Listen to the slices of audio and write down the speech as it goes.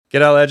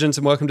G'day legends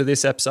and welcome to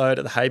this episode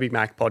of the Hey Big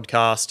Mac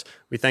podcast.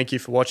 We thank you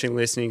for watching,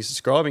 listening,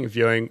 subscribing and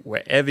viewing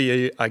wherever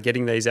you are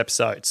getting these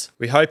episodes.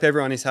 We hope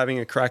everyone is having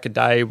a cracker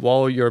day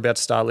while you're about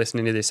to start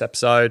listening to this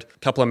episode. A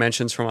couple of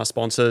mentions from our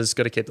sponsors,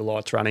 got to keep the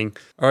lights running.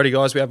 Alrighty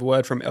guys, we have a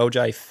word from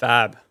LJ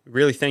Fab. We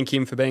really thank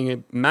him for being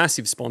a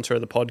massive sponsor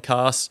of the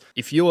podcast.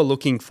 If you are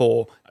looking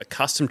for a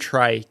custom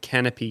tray,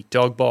 canopy,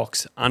 dog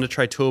box, under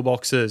tray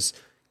toolboxes,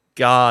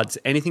 guards,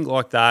 anything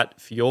like that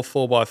for your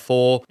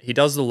 4x4, he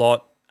does a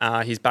lot.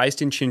 He's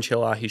based in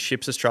Chinchilla. He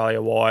ships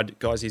Australia-wide.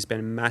 Guys, he's been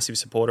a massive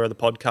supporter of the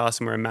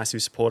podcast and we're a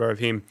massive supporter of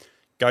him.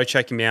 Go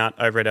check him out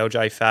over at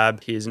LJ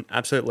Fab. He is an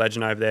absolute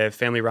legend over there,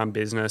 family-run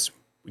business.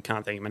 We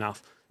can't thank him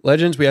enough.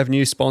 Legends, we have a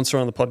new sponsor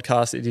on the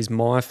podcast. It is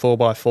My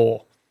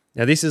 4x4.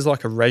 Now, this is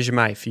like a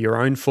resume for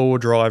your own four-wheel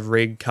drive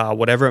rig, car,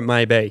 whatever it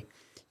may be.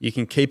 You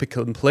can keep a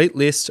complete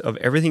list of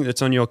everything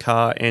that's on your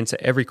car, answer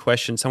every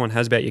question someone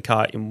has about your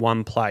car in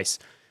one place.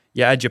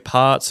 You add your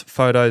parts,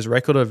 photos,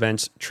 record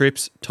events,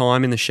 trips,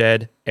 time in the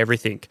shed,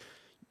 everything.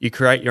 You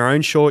create your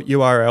own short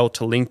URL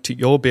to link to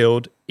your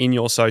build in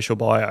your social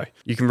bio.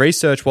 You can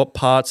research what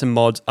parts and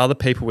mods other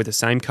people with the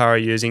same car are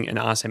using and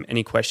ask them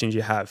any questions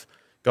you have.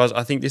 Guys,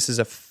 I think this is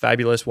a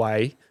fabulous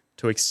way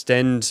to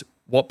extend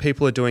what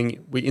people are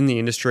doing in the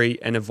industry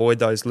and avoid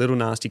those little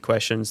nasty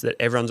questions that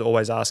everyone's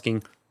always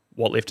asking,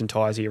 what lift and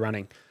tyres are you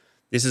running?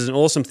 This is an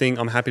awesome thing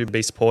I'm happy to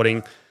be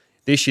supporting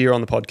this year on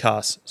the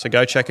podcast. So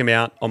go check them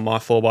out on My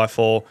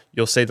 4x4.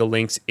 You'll see the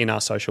links in our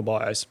social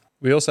bios.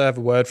 We also have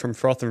a word from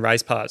Froth and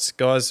Race Parts.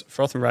 Guys,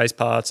 Froth and Race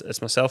Parts, it's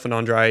myself and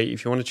Andre.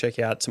 If you want to check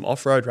out some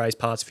off-road race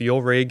parts for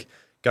your rig,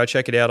 go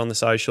check it out on the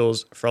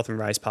socials, Froth and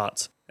Race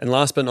Parts. And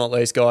last but not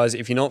least, guys,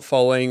 if you're not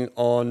following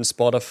on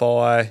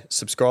Spotify,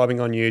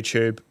 subscribing on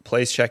YouTube,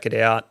 please check it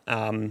out.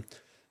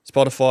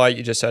 Spotify,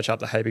 you just search up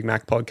the Hey Big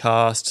Mac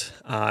podcast.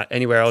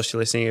 Anywhere else you're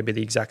listening, it'll be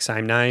the exact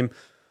same name.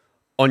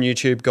 On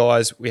YouTube,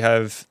 guys, we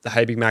have the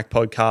Hey Big Mac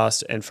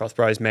podcast and Froth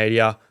Bros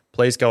Media.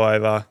 Please go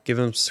over, give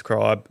them a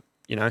subscribe,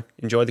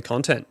 enjoy the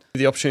content.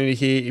 The opportunity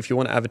here, if you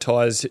want to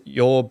advertise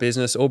your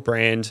business or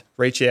brand,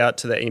 reach out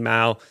to the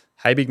email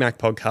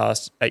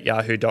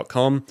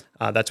heybigmacpodcast@yahoo.com.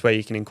 That's where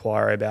you can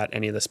inquire about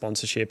any of the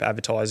sponsorship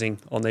advertising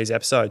on these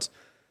episodes.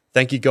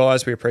 Thank you,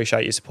 guys. We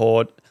appreciate your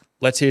support.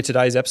 Let's hear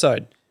today's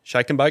episode.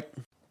 Shake and bake.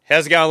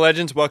 How's it going,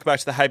 legends? Welcome back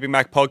to the Hey Big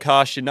Mac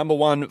podcast, your number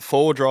one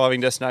forward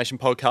driving destination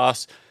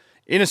podcast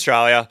in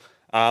Australia.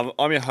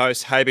 I'm your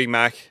host, Hey Big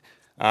Mac.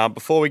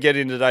 Before we get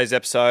into today's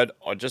episode,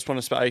 I just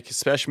want to make a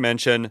special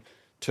mention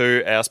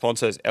to our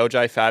sponsors,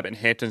 LJ Fab and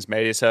Hamptons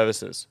Media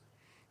Services.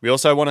 We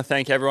also want to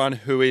thank everyone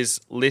who is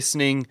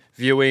listening,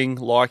 viewing,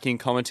 liking,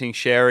 commenting,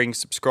 sharing,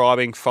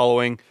 subscribing,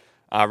 following.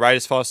 Rate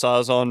us 5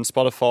 stars on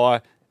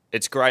Spotify.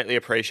 It's greatly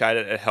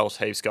appreciated. It helps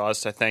heaps, guys,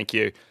 so thank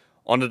you.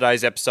 On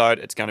today's episode,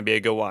 it's going to be a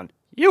good one.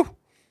 You!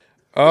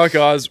 All right,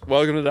 guys,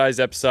 welcome to today's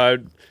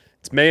episode.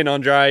 It's me and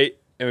Andre.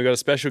 And we've got a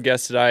special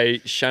guest today,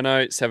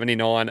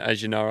 Shanno79,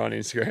 as you know, on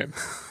Instagram.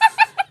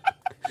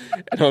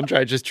 And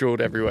Andre just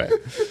drooled everywhere.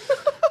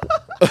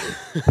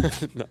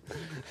 No.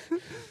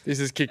 This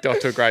has kicked off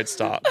to a great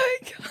start. I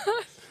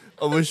can't.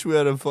 I wish we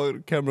had a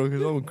fucking camera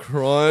because I'm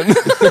crying.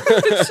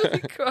 I'm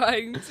literally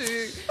crying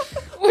too.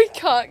 We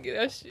can't get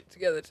our shit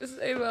together to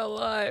save our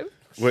life.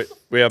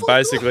 We are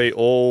basically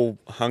all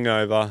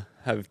hungover,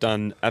 have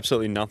done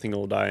absolutely nothing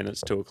all day, and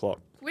it's 2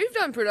 o'clock. We've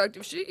done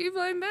productive shit. You've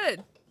laid in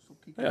bed.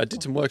 Yeah, I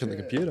did some work on the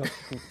computer.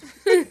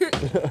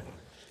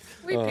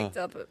 We picked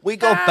up a We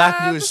got cab. back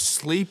and he was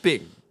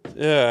sleeping.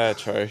 Yeah,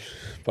 true.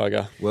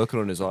 Bugger. Working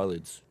on his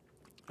eyelids.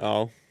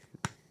 Oh,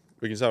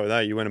 we can start with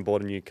that. You went and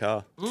bought a new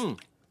car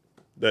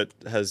that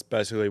has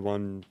basically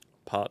one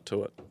part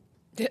to it.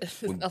 Yeah,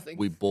 there's nothing.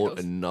 We bought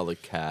else. another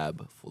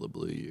cab for the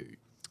Blue U.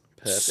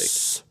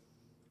 Perfect.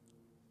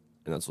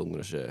 And that's all I'm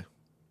going to share.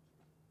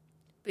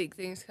 Big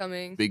things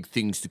coming. Big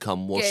things to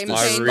come. Watch Game the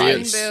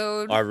changing space.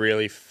 build. I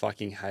really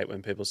fucking hate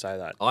when people say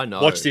that. I know.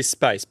 Watch this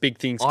space. Big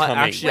things I coming.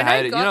 actually When I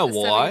hate it. You got know the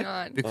why?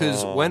 79.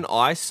 Because when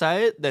I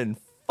say it, then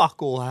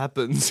fuck all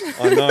happens.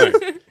 I know.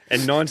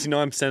 And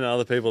 99% of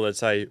other people that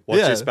say, watch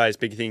Yeah. this space,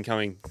 big thing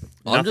coming,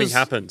 I'm nothing just-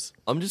 happens.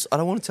 I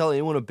don't want to tell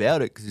anyone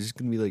about it because it's just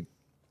going to be like,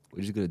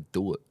 we're just going to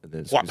do it. And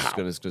then it's Whap, just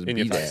going to in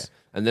be your there. face.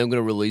 And then I'm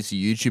going to release a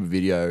YouTube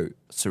video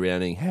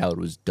surrounding how it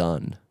was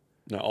done.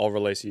 No, I'll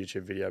release a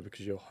YouTube video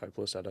because you're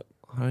hopeless at it.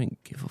 I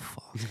don't give a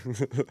fuck.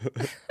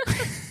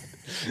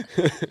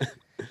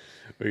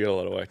 We got a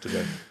lot of work to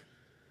do.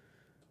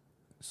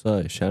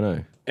 So,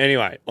 Shanno.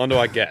 Anyway, on to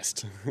our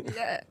guest.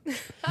 Yeah.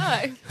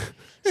 Hi.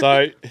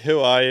 So, who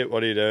are you?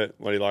 What do you do?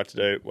 What do you like to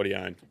do? What do you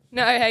own?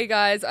 No, hey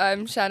guys,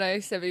 I'm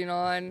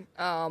Shanno79.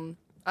 I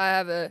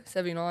have a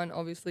 79,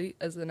 obviously,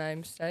 as the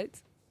name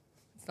states.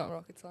 It's not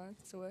rocket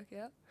science to work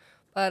out.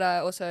 But I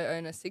also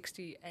own a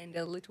 60 and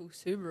a little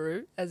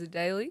Subaru as a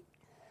daily.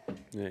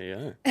 There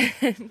you go.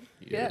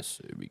 Yeah.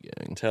 Subi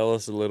gang. Tell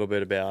us a little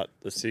bit about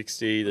the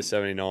 60, the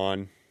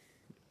 79,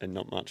 and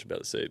not much about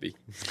the Subi.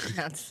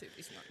 No, the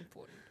Subi's not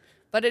important.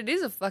 But it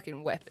is a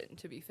fucking weapon,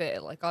 to be fair.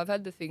 Like, I've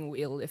had the thing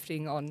wheel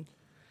lifting on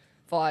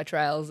fire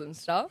trails and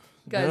stuff.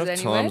 goes amount of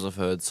anywhere. times I've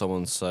heard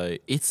someone say,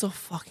 it's a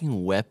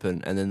fucking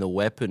weapon, and then the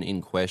weapon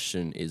in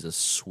question is a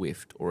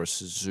Swift or a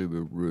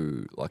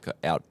Subaru, like an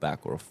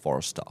Outback or a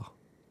Forester.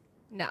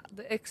 Nah,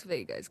 the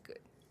XV goes good.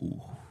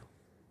 Ooh.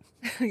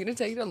 I'm going to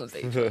take it on the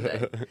beach one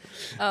day.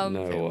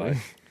 No way.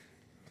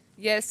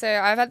 Yeah, so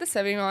I've had the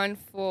 79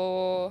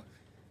 for,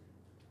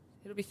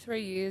 it'll be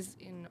 3 years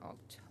in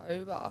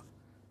October.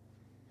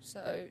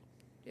 So,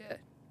 yeah,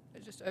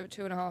 just over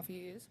 2.5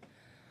 years.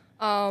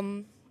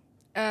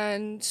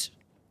 And,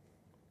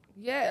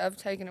 yeah, I've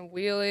taken a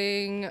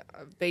wheeling.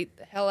 I've beat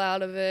the hell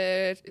out of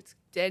it. It's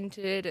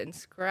dented and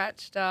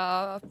scratched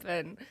up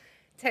and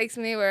takes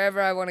me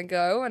wherever I want to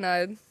go. And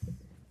I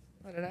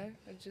don't know,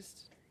 I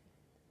just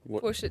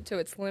push it to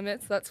its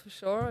limits, that's for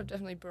sure. I've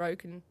definitely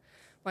broken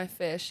my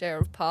fair share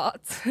of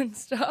parts and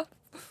stuff.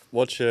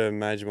 What's your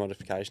major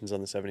modifications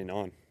on the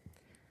 79?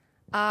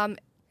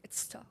 It's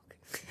stock.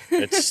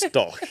 It's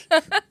stock.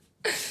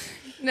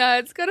 No,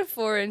 it's got a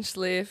 4-inch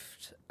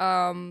lift,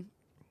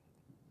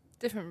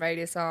 different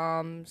radius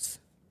arms,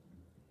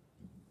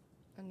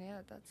 and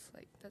yeah,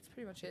 that's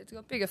pretty much it. It's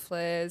got bigger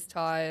flares,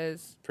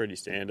 tires. Pretty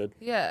standard.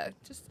 Yeah,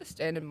 just the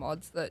standard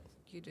mods that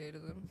you do to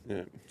them.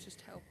 Yeah.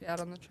 Just help you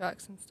out on the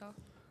tracks and stuff.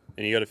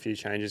 And you got a few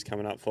changes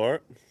coming up for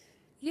it?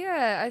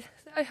 Yeah,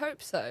 I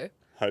hope so.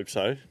 Hope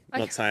so.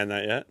 Not saying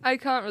that yet. I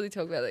can't really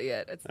talk about it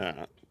yet. It's All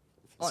right.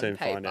 on Soon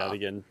paper. find out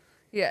again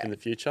Yeah. in the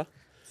future.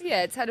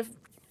 Yeah, it's had a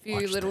few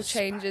Watch little this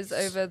changes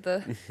space. over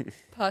the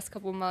past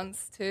couple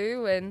months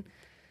too, and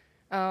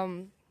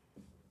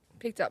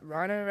picked up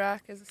Rhino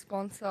Rack as a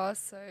sponsor,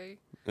 so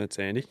That's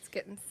handy. it's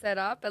getting set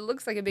up. It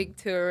looks like a big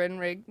touring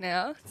rig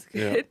now. It's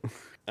Yeah. good.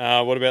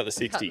 What about the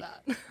Cut 60?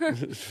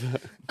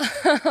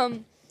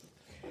 that.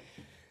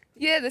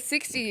 Yeah, the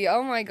 60.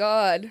 Oh my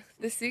God,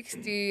 the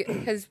 60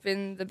 has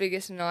been the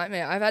biggest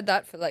nightmare. I've had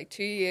that for like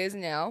 2 years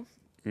now,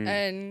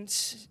 and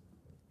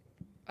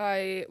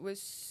I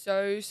was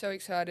so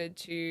excited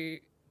to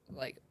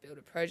like build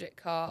a project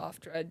car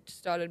after I'd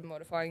started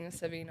modifying the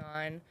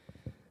 79.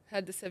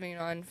 Had the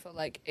 79 for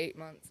like 8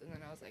 months, and then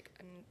I was like,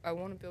 I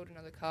want to build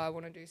another car. I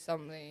want to do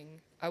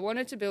something. I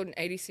wanted to build an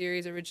 80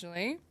 series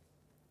originally,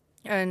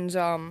 and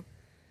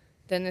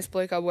then this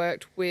bloke I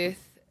worked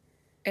with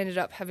ended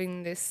up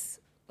having this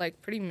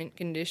like pretty mint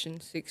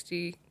condition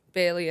 60,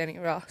 barely any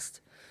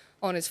rust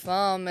on his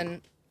farm,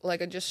 and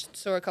like I just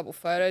saw a couple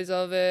photos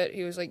of it.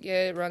 He was like,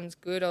 yeah, it runs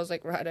good. I was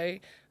like, righto,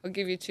 I'll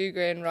give you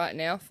 $2,000 right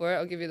now for it.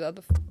 I'll give you the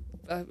other,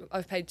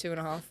 I've paid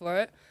 2.5 for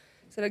it.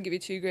 Said I'll give you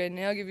 $2,000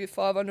 now. I'll give you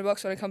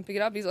 $500 when I come pick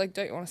it up. He's like,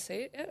 don't you want to see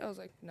it yet? I was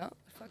like, no,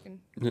 I fucking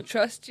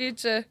trust you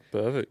to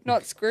Perfect.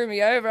 not screw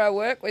me over. I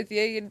work with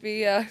you.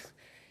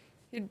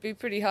 You'd be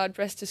pretty hard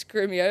pressed to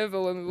screw me over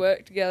when we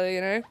work together,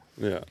 you know.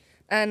 Yeah.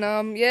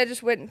 And yeah,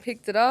 just went and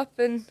picked it up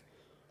and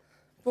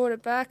brought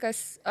it back.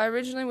 I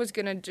originally was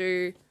gonna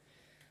do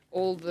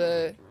all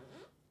the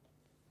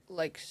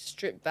like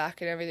strip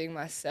back and everything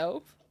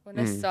myself. When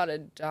I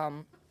started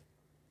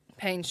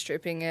paint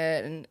stripping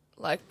it and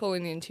like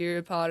pulling the interior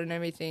apart and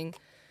everything,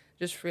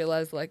 just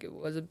realised like it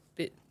was a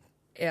bit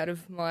out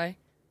of my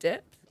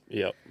depth.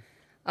 Yep.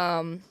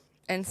 And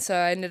so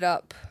I ended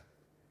up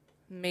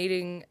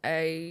meeting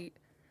a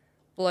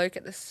bloke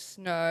at the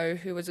Snow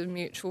who was a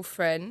mutual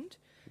friend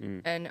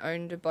and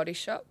owned a body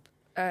shop,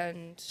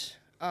 and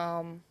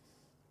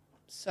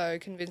so he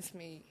convinced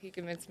me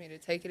to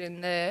take it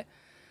in there,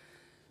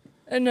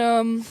 and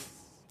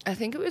I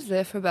think it was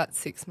there for about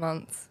 6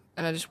 months,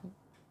 and I just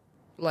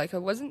like I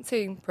wasn't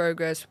seeing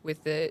progress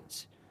with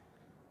it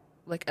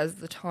like as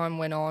the time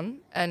went on,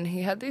 and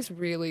he had these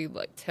really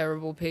like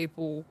terrible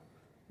people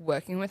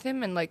working with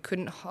him and like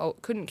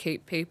couldn't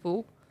keep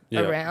people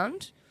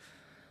around,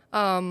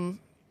 and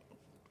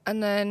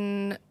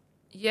then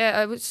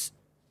yeah, it was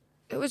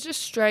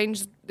just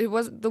strange.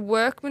 The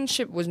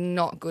workmanship was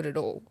not good at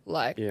all.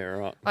 Like, Yeah,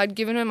 right. I'd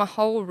given him a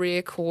whole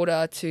rear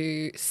quarter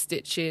to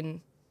stitch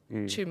in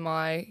to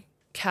my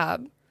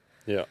cab,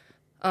 Yeah.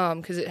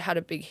 because it had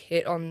a big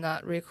hit on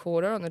that rear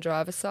quarter on the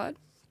driver's side,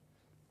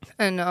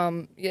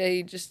 and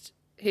yeah,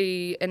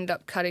 he ended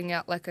up cutting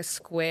out like a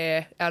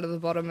square out of the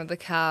bottom of the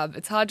cab.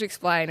 It's hard to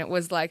explain. It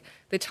was like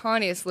the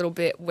tiniest little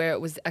bit where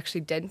it was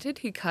actually dented.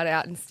 He cut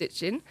out and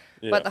stitched in,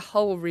 but the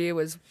whole rear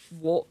was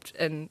warped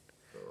and.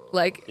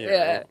 Like,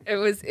 yeah, it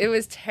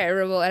was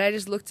terrible. And I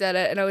just looked at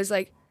it and I was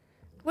like,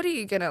 what are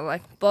you going to,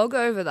 like, bog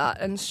over that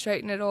and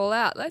straighten it all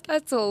out? Like,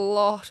 that's a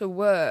lot of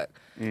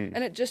work. And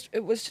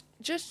it was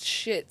just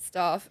shit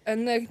stuff.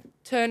 And the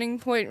turning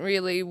point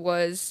really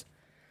was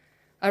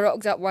I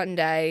rocked up one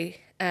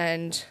day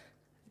and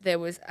there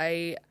was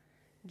a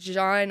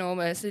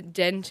ginormous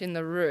dent in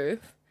the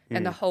roof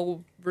and the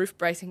whole roof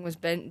bracing was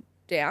bent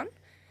down.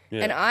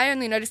 Yeah. And I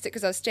only noticed it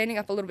because I was standing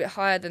up a little bit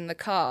higher than the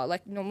car.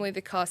 Like, normally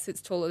the car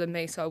sits taller than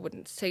me, so I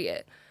wouldn't see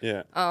it.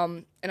 Yeah.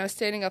 And I was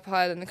standing up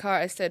higher than the car.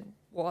 I said,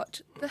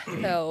 what the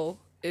hell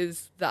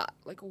is that?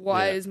 Like,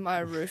 why is my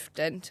roof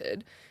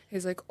dented?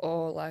 He's like,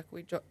 oh, like,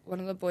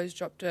 one of the boys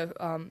dropped a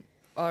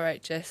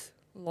RHS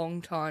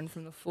long time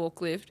from the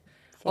forklift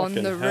on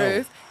the Fucking hell.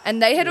 roof,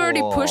 and they had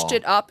already pushed Whoa.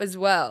 it up as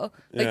well.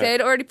 Like Yeah. they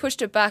had already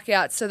pushed it back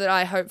out so that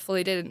I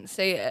hopefully didn't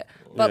see it.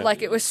 But Yeah.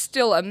 like it was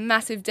still a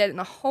massive dent and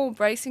the whole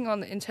bracing on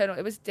the internal.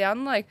 It was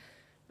down like,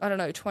 I don't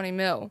know, 20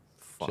 mil.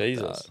 Fuck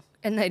Jesus. that.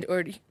 And they'd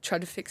already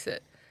tried to fix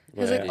it. He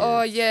was Wow. like,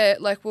 oh yeah,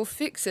 like we'll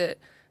fix it.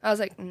 I was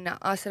like, nah.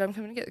 I said, I'm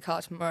coming to get the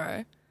car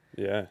tomorrow.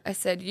 Yeah. I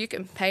said, you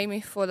can pay me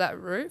for that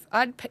roof.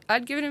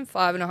 I'd given him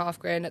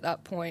 $5,500 at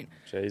that point.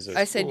 Jesus.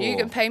 I said, you Oh.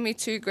 can pay me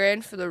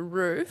 $2,000 for the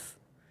roof.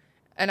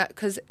 And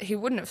because he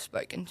wouldn't have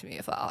spoken to me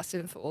if I asked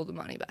him for all the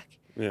money back.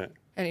 Yeah.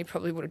 And he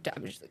probably would have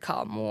damaged the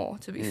car more,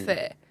 to be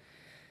fair.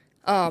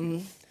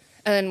 And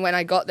then when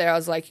I got there, I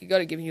was like, you got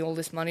to give me all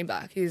this money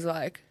back. He's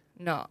like,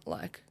 nah,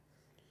 like,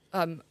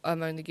 I'm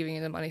only giving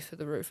you the money for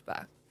the roof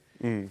back.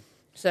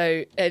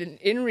 So, and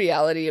in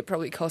reality, it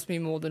probably cost me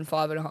more than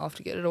 $5,500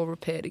 to get it all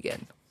repaired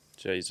again.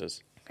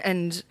 Jesus.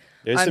 And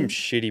There's I'm- some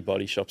shitty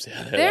body shops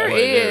out there. there though.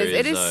 is. there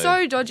It is, is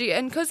though. so dodgy.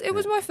 And because it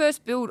was my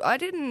first build, I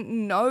didn't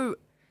know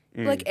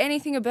like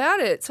anything about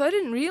it. So I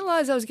didn't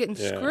realize I was getting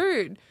Yeah.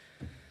 screwed.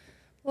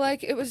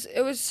 Like it was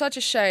such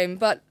a shame.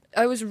 But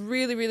I was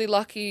really, really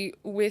lucky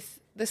with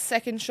the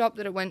second shop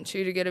that I went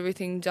to get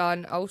everything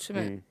done.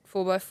 Ultimate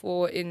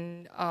 4x4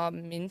 in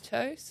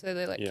Minto. So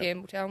they're like Yeah.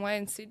 Campbelltown Way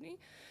in Sydney.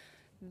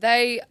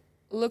 They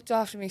looked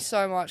after me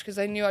so much because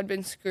they knew I'd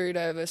been screwed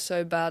over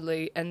so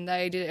badly, and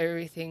they did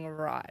everything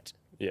right.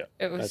 Yeah.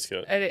 It was, That's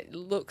good. and it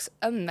looks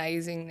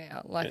amazing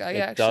now. Like It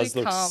I does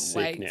actually look can't sick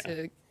wait now.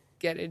 to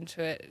get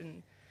into it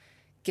and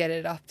get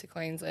it up to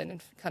Queensland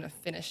and kind of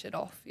finish it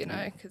off, you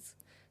know, because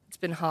it's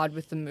been hard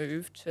with the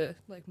move to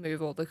like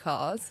move all the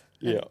cars.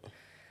 And Yeah.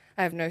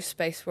 I have no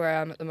space where I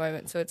am at the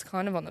moment, so it's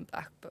kind of on the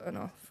back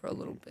burner for a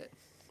little bit.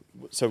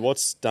 So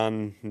what's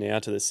done now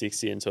to the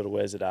 60 and sort of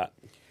where's it at?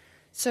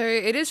 So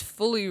it is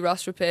fully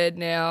rust repaired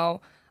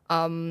now,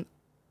 and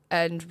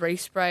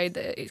resprayed.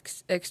 The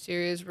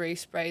exterior's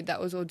resprayed. That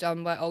was all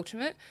done by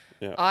Ultimate.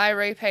 Yeah. I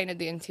repainted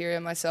the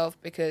interior myself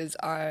because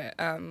I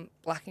am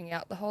blacking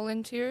out the whole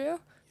interior.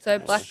 So I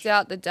blacked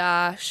out the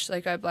dash,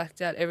 like I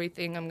blacked out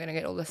everything. I'm going to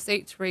get all the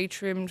seats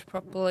retrimmed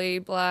properly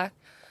black.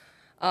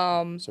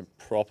 So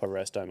proper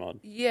resto mod.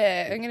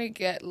 Yeah, I'm going to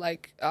get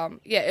like,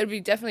 yeah, it'll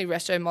be definitely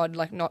resto mod,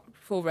 like not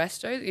full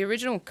resto. The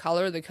original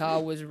colour of the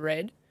car was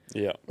red,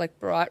 Yeah. like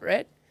bright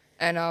red.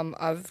 And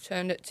I've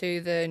turned it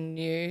to the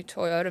new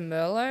Toyota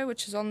Merlot,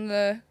 which is on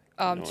the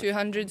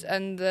 200s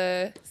and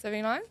the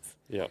 79s.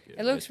 Yeah.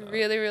 It looks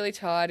really, really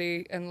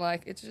tidy, and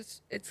like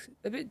it's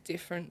a bit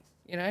different,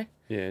 you know.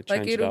 Yeah.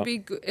 Like Change it it'll up. be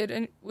good.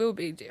 It will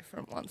be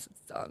different once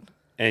it's done.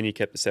 And you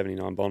kept the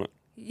 79 bonnet.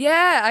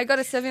 Yeah, I got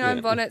a 79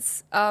 Yeah.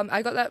 bonnets.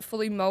 I got that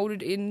fully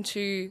molded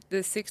into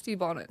the 60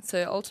 bonnet.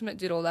 So Ultimate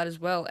did all that as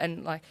well,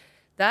 and like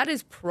that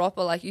is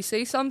proper. Like you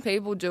see some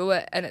people do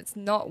it, and it's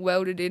not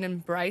welded in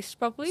and braced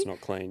properly. It's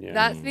not clean, yeah.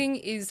 That thing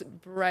is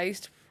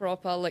braced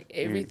proper. Like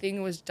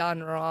everything was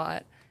done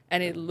right,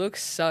 and it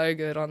looks so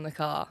good on the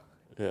car.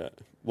 Yeah.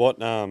 What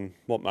motor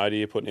are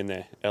you putting in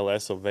there?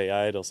 LS or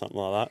V8 or something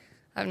like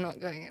that? I'm not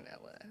going in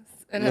LS,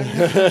 and I'm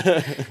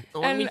I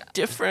want to be And-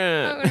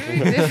 different. not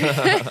really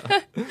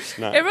different.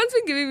 No. Everyone's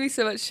been giving me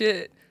so much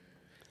shit.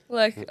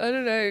 Like I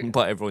don't know.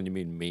 By everyone, you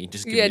mean me?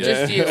 Just give Yeah, me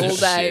just you all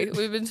Just day. shit.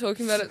 We've been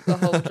talking about it the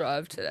whole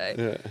drive today.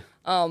 Yeah.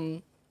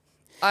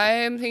 I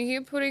am thinking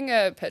of putting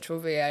a petrol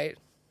V8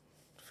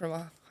 from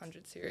a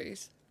 100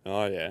 series.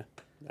 Oh yeah.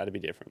 That'd be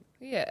different.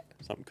 Yeah,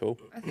 Something cool.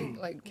 I think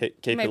like Keep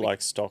it maybe-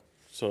 like stock,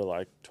 sort of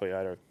like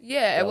Toyota.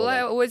 Yeah, well, I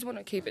relevant. always want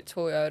to keep it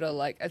Toyota.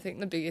 Like, I think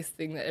the biggest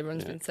thing that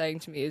everyone's Yeah. been saying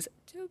to me is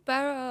do a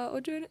Barra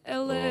or do an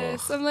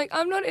LS. I'm like,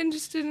 I'm not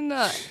interested in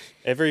that.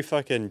 Every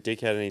fucking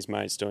dickhead and his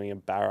mates doing a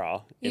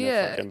Barra in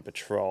Yeah. a fucking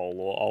patrol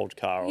or old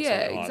car or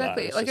Yeah, something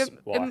exactly. like that. Like, It's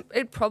just, why?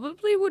 it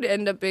probably would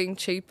end up being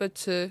cheaper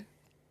to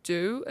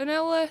do an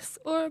LS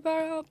or a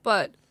Barra,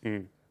 but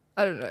Mm.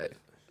 I don't know.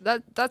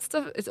 That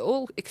stuff is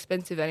all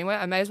expensive anyway.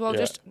 I may as well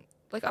Yeah. just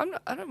like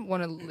I don't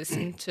want to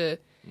listen to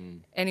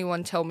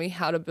anyone tell me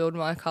how to build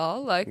my car.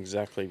 Like,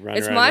 Exactly. Run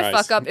it's around my race.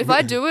 fuck up. If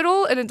I do it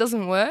all and it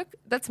doesn't work,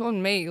 that's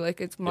on me. Like,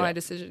 it's my Yeah.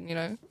 decision, you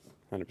know?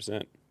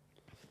 100%.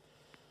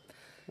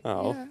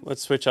 Oh, Yeah.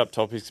 let's switch up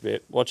topics a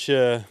bit. What's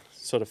your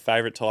sort of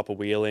favourite type of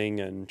wheeling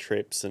and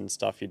trips and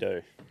stuff you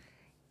do?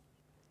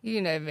 You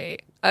know me.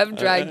 I've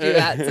dragged you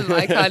out to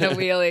my kind of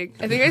wheeling.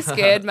 I think I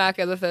scared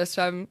Macca the first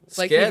time,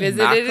 like, Scared he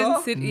visited in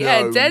Macca? Sydney. No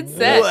Yeah, dead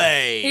set.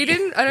 way. He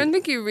didn't, I don't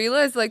think he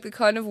realised, like, the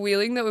kind of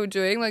wheeling that we were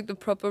doing, like, the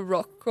proper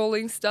rock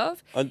crawling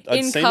stuff I'd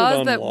in seen it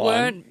cars that online.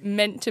 weren't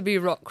meant to be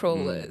rock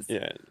crawlers.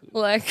 Yeah.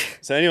 Like,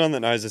 So anyone that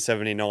knows a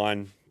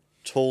 79,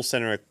 tall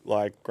centre of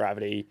like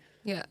gravity,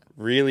 yeah.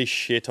 really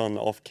shit on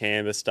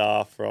off-camber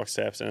stuff, rock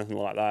steps, anything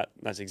like that.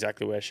 That's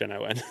exactly where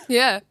Shanno went.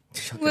 Yeah. I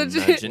can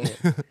Legit.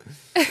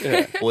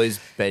 imagine. All these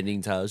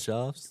bending tail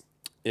shafts.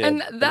 Yeah,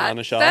 And banana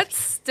that shaft.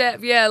 step,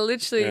 yeah,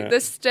 literally, Yeah. the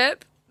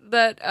step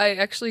that I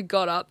actually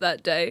got up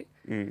that day,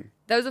 Mm.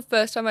 that was the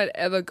first time I'd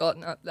ever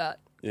gotten up that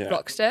Yeah.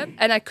 rock step,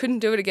 and I couldn't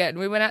do it again.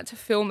 We went out to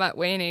film at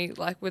Weenie,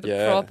 like with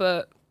Yeah. a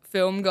proper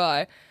film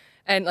guy,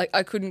 and like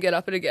I couldn't get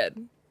up it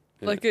again.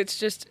 Like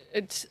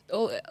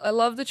I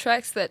love the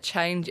tracks that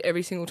change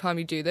every single time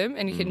you do them,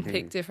 and you can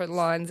pick different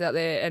lines out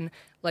there, and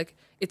like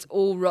it's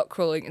all rock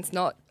crawling. It's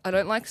not. I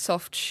don't like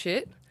soft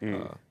shit.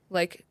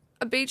 Like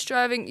a beach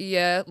driving,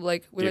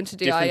 like we went to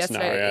DI yesterday.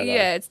 Scenario,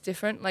 yeah, it's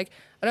different. Like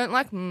I don't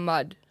like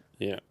mud.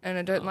 Yeah. And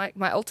I don't like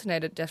my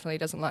alternator. Definitely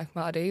doesn't like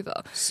mud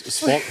either.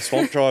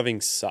 Swamp driving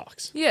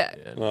sucks. Yeah.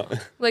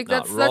 Like Nah,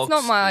 that's not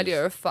rocks my is-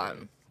 idea of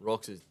fun.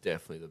 Rocks is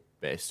definitely the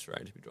best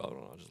terrain to be driving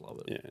on. I just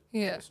love it.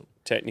 Yeah. Awesome.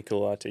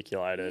 Technical,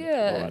 articulated,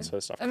 Yeah. all that sort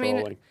of stuff. I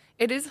Crawling. mean,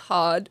 it is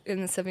hard in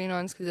the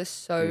 79s because they're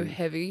so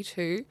heavy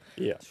too.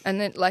 Yeah.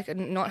 And then, like,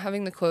 not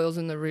having the coils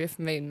in the rear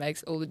for me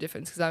makes all the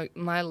difference because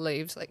my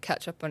leaves, like,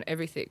 catch up on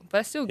everything. But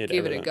I still Hit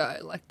give it a everything.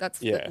 go. Like,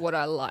 that's Yeah. what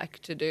I like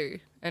to do.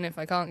 And if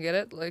I can't get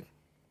it, like,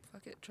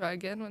 fuck it, try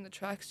again when the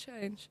tracks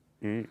change.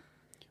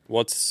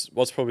 What's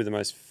probably the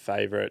most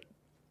favourite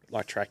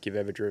like track you've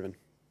ever driven?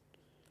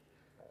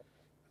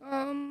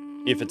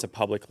 If it's a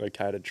public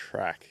located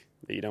track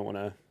that you don't want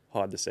to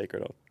hide the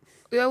secret of.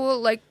 Yeah, well,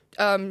 like,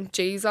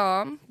 G's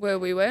Arm, where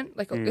we went,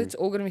 like, it's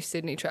all going to be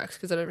Sydney tracks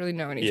because I don't really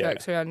know any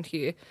tracks around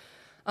here.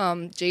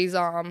 G's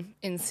Arm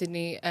in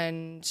Sydney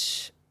and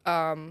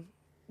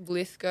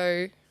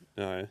Lithgow,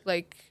 No.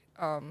 like,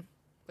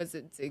 was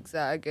it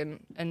Zigzag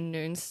and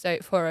Noon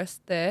State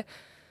Forest there.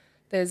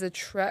 There's a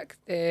track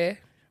there.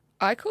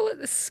 I call it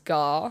the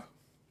Scar,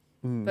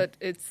 but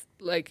it's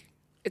like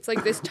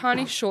this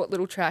tiny short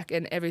little track,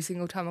 and every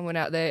single time I went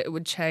out there, it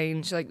would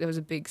change. Like there was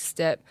a big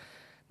step.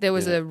 There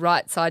was a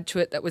right side to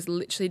it that was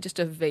literally just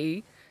a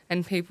V,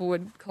 and people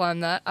would climb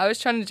that. I was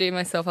trying to G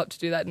myself up to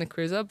do that in the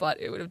cruiser,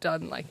 but it would have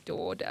done like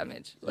door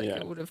damage. Like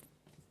it would have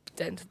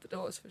dented the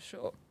doors for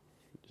sure.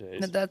 Jeez.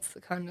 But that's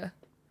the kind of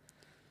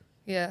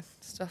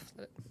stuff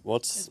that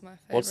What's is my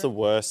favourite. what's the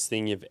worst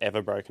thing you've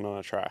ever broken on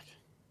a track?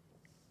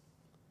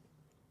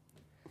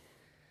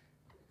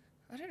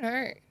 I don't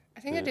know. I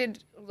think I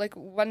did, like,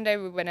 one day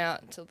we went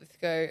out to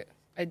Lithgow.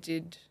 I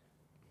did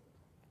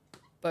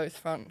both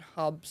front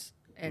hubs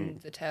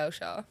and the tail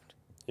shaft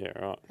Yeah,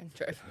 right. and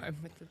drove home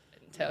with the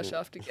tail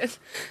shaft again.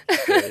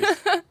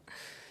 Jeez.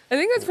 I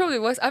think that's probably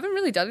worse. I haven't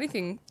really done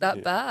anything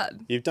that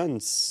bad. You've done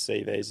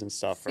CVs and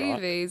stuff, right?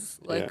 CVs,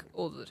 like,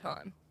 all the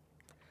time.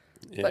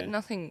 Yeah. But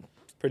nothing...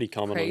 Pretty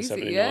common crazy, on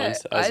 79s, yeah.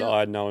 as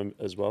I know him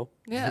as well.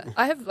 Yeah,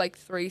 I have, like,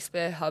 3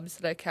 spare hubs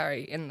that I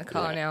carry in the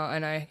car now,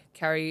 and I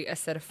carry a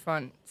set of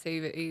front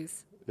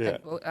CVs,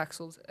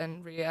 axles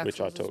and rear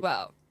Which I axles as took.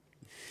 well.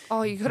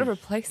 Oh, you got to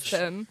replace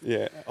them.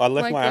 Yeah, I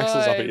left my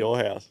axles up at your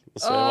house.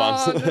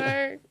 Oh,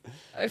 no.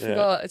 I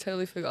forgot. I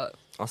totally forgot.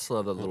 I still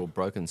have that little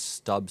broken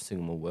stub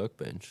sitting on my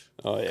workbench.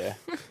 Oh, yeah.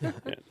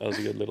 That was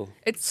a good little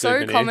It's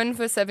souvenir. so common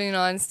for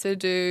 79s to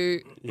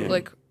do,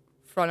 like,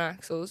 front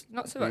axles.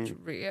 Not so much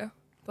rear,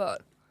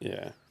 but...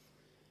 Yeah.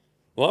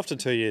 Well, after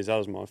 2 years, that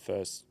was my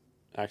first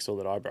axle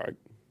that I broke,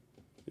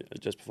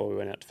 just before we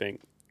went out to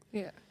Fink.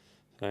 Yeah.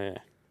 So,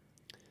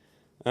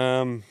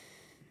 yeah.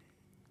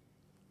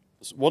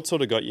 So what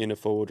sort of got you into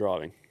four-wheel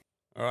driving?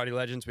 Alrighty,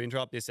 legends, we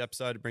interrupt this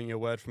episode to bring you a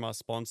word from our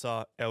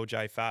sponsor,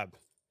 LJ Fab.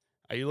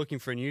 Are you looking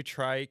for a new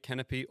tray,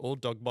 canopy, or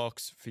dog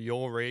box for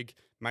your rig?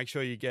 Make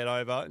sure you get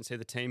over and see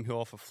the team who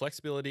offer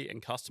flexibility and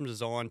custom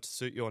design to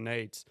suit your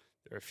needs.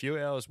 They're a few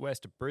hours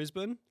west of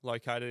Brisbane,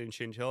 located in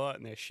Chinchilla,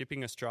 and they're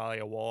shipping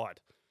Australia-wide.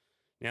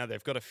 Now,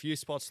 they've got a few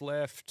spots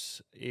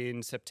left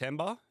in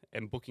September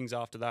and bookings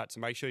after that,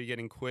 so make sure you get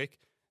in quick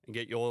and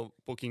get your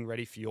booking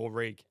ready for your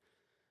rig.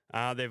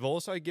 They've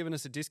also given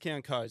us a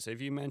discount code, so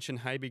if you mention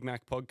Hey Big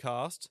Mac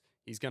Podcast,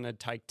 he's going to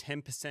take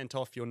 10%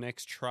 off your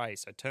next tray.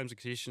 So terms and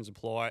conditions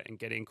apply and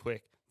get in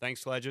quick.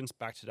 Thanks, legends.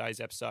 Back to today's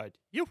episode.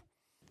 You.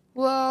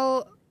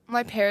 Well,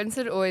 my parents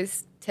had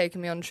always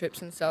taken me on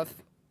trips and stuff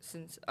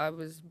since I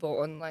was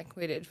born. Like,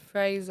 we did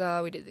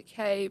Fraser, we did the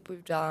Cape,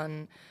 we've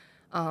done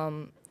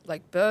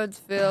like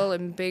Birdsville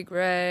and Big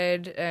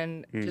Red,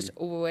 and just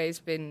always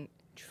been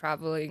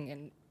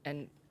traveling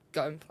and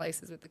going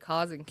places with the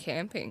cars and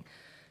camping.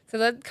 So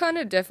that kind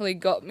of definitely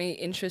got me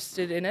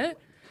interested in it.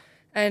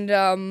 And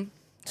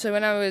so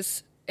when I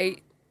was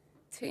 18,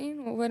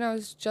 or when I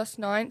was just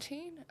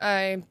 19,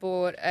 I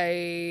bought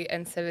a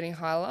N70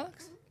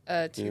 Hilux,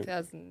 a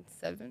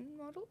 2007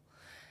 model.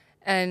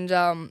 And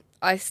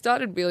I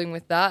started wheeling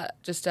with that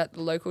just at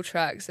the local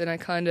tracks, and I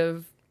kind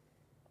of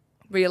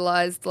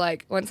realised,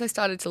 like, once I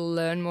started to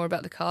learn more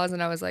about the cars,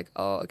 and I was like,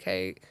 oh,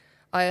 okay,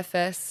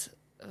 IFS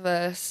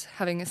versus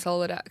having a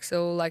solid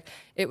axle, like,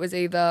 it was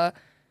either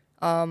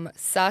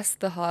SAS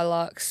the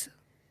Hilux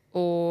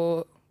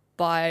or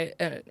buy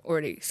an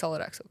already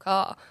solid axle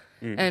car.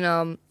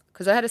 And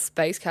because I had a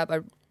space cab,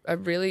 I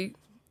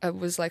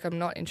was like, I'm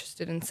not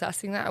interested in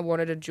sassing that. I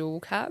wanted a dual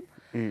cab.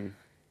 And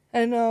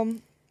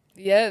then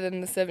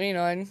the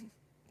 79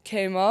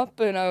 came up,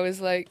 and I was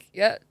like,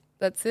 yeah,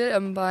 that's it.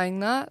 I'm buying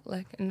that.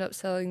 Like, ended up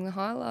selling the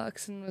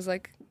Hilux, and was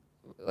like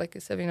a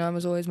 79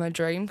 was always my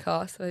dream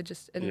car, so I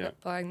just ended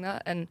up buying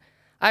that. And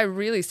I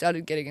really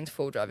started getting into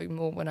full driving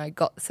more when I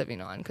got the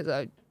 79 because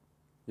I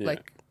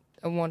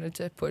wanted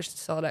to push the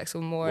solid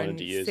axle more and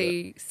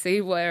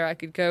see where I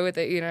could go with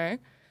it, you know.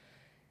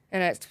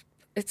 And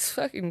it's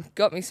fucking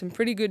got me some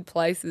pretty good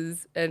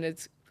places, and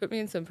it's put me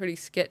in some pretty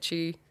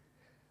sketchy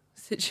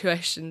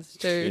situations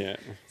too. Yeah.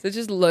 So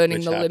just learning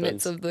Which the happens.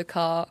 limits of the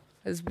car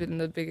has been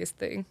the biggest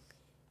thing.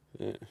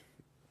 Yeah.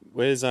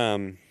 Where's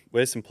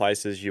some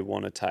places you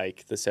want to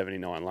take the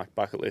 79, like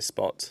bucket list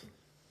spots?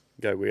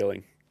 Go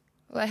wheeling.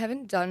 Well, I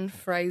haven't done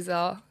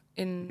Fraser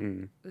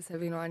in the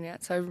 79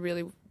 yet, so I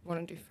really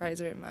want to do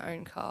Fraser in my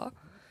own car.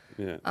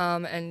 Yeah.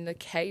 And the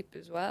Cape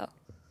as well.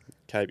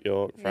 Cape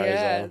York, Fraser.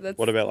 Yeah, that's-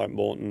 What about like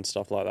Morton,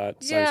 stuff like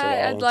that? Same Yeah, sort of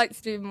I'd islands? like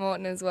to do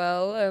Morton as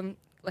well.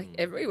 Like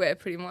everywhere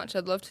pretty much.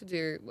 I'd love to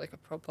do like a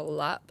proper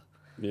lap.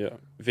 Yeah.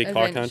 Vic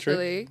High Country?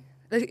 Eventually.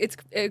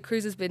 Like,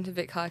 Cruiser's been to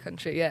Vic High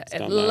Country, yeah. It's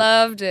And done that.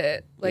 loved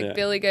it. Like Yeah.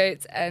 Billy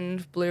Goats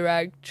and Blue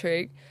Rag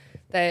Trig,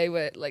 they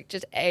were like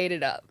just ate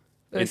it up.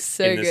 It was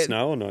so in good. the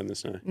snow or not in the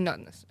snow? Not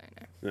in the snow,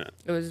 no. Yeah.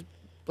 It was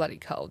bloody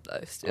cold though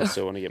I still.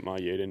 still want to get my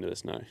ute into the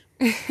snow.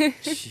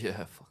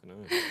 Yeah, fucking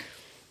hell.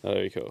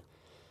 That'd be cool.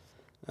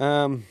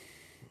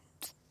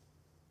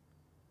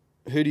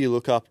 Who do you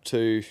look up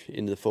to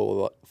in the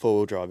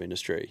four-wheel drive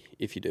industry,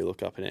 if you do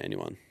look up at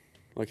anyone?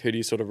 Like, who do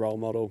you sort of role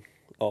model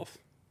off?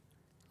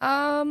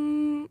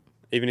 Even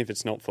if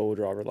it's not four-wheel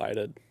drive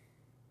related.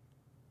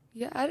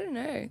 Yeah, I don't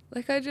know.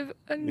 Like I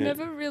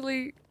never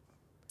really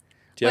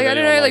Do you like have I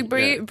don't know, anyone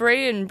like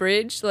Bree and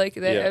Bridge, like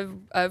Yeah.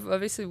 I've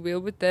obviously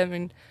wheeled with them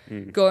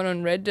and gone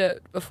on Red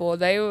Dirt before.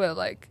 They were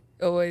like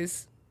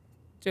always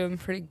doing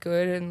pretty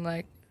good and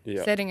like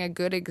Yeah. setting a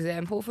good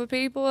example for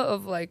people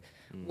of like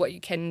what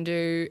you can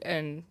do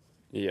and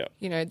Yeah.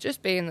 you know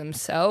just being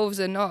themselves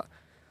and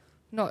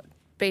not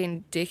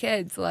being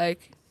dickheads.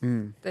 Like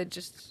they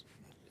just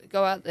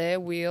go out there,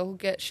 wheel,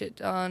 get shit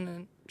done,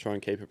 and Try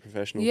and keep it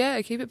professional.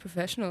 yeah, keep it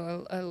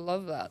professional. I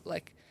love that.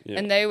 Like. Yeah.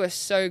 And they were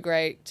so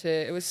great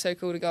it was so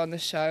cool to go on the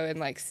show and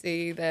like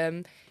see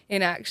them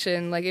in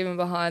action, like even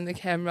behind the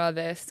camera.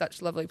 They're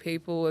such lovely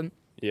people, and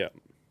Yeah.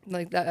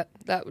 like that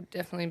would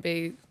definitely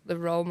be the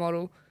role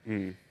model.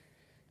 Mm.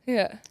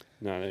 Yeah.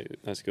 No,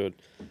 that's good.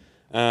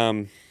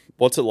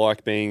 What's it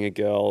like being a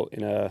girl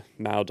in a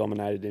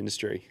male-dominated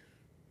industry?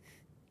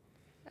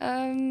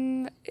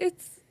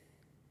 It's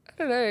I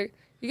don't know.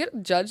 You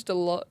get judged a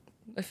lot,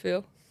 I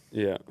feel.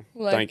 Yeah.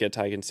 Like- Don't get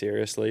taken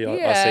seriously. I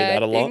Yeah, see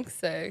that a I lot. think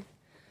so.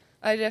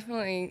 I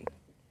definitely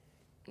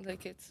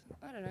like it's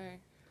I don't know.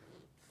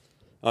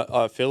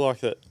 I feel like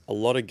that a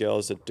lot of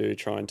girls that do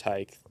try and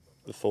take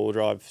the four-wheel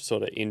drive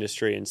sort of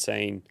industry and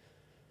scene,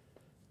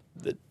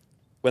 that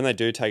when they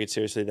do take it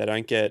seriously, they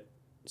don't get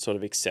sort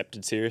of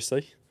accepted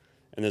seriously.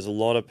 And there's a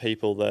lot of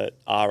people that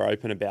are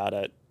open about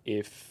it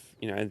if,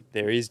 you know,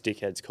 there is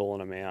dickheads calling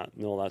them out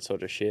and all that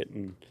sort of shit.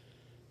 And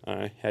I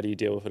don't know, how do you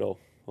deal with it all?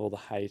 All the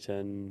hate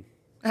and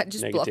I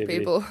just block negativity.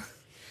 people.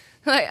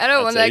 Like, I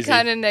don't want That's that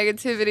easy. kind of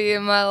negativity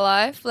in my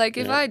life. Like,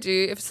 if Yeah.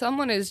 if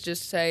someone is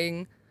just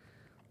saying,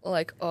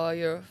 like, oh,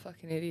 you're a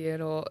fucking idiot,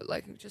 or,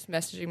 like, just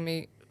messaging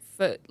me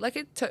for, like,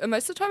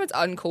 most of the time it's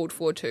uncalled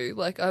for, too.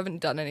 Like, I haven't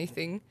done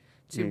anything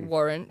to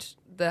warrant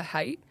the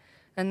hate.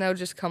 And they'll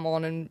just come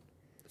on and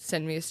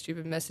send me a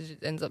stupid message. It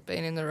ends up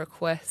being in the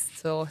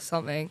requests or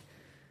something.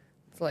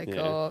 It's like,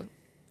 Yeah. oh,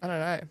 I don't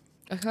know.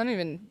 I can't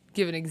even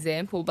give an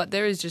example, but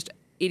there is just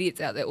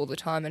idiots out there all the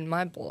time, and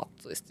my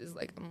blocked list is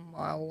like a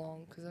mile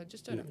long because I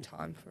just don't have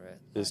time for it.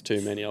 there's too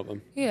many of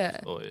them. Yeah.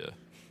 Oh, yeah.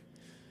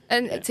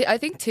 And I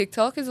think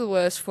TikTok is the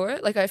worst for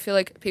it. Like, I feel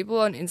like people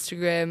on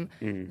Instagram,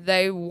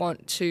 they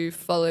want to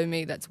follow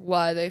me. That's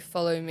why they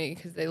follow me,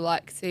 because they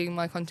like seeing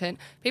my content.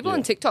 People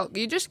on TikTok,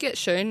 you just get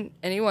shown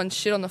anyone's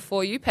shit on the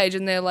For You page,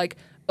 and they're like,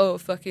 oh,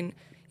 fucking,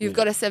 you've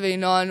got a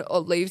 79, or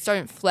leaves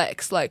don't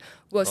flex. Like,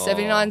 well,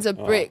 79s are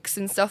bricks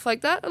and stuff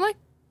like that. I'm like,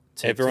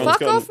 Everyone's fuck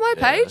got off my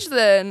page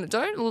then.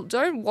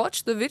 Don't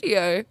watch the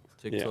video.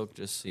 TikTok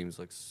just seems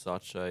like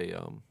such a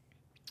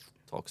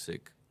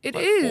toxic. It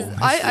platform. is.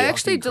 It's I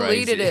actually fucking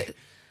deleted crazy. it.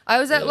 I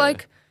was at Yeah.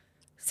 like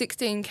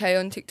 16K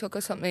on TikTok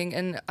or something,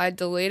 and I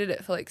deleted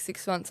it for like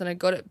 6 months, and I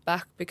got it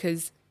back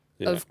because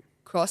of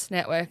cross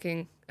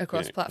networking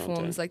across Yeah, platforms.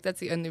 content. Like, that's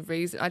the only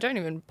reason. I don't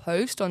even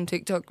post on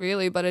TikTok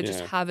really, but I just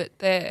Yeah. have it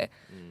there.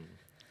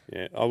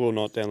 Yeah, I will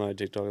not download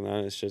TikTok on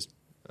that. It's just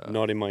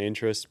not in my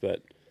interest,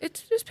 but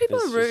It's just people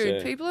It's are just, rude.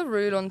 yeah. People are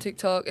rude on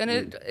TikTok, and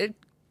it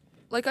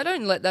like, I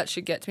don't let that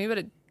shit get to me, but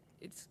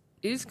it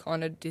is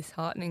kind of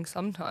disheartening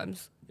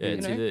sometimes. Yeah, you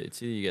it's know?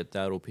 either you get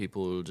that or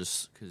people will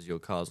just, because your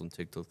car's on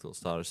TikTok, they'll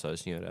start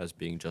associating it as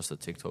being just a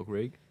TikTok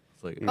rig.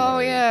 It's like, Oh,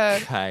 yeah.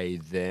 okay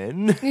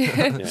then.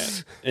 yeah.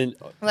 And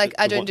Like,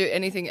 I the don't one- do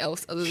anything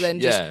else other than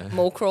Yeah. just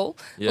mole crawl.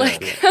 Yeah.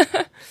 Like,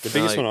 The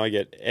biggest Like- one I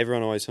get,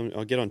 everyone always,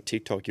 I get on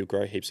TikTok, you'll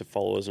grow heaps of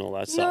followers and all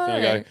that stuff. And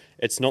I No. go,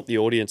 it's not the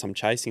audience I'm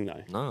chasing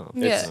though. No.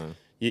 Yeah. no.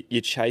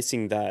 You're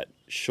chasing that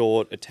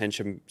short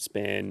attention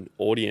span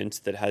audience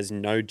that has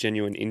no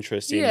genuine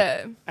interest in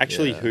Yeah.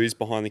 actually Yeah. who's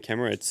behind the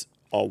camera. It's,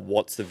 oh,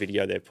 what's the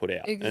video they've put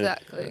out. And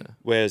Exactly.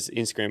 whereas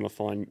Instagram, I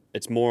find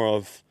it's more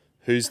of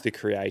who's the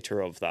creator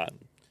of that,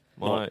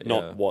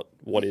 not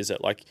what is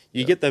it. Like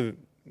you get the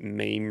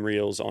meme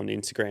reels on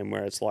Instagram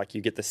where it's like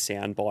you get the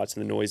sound bites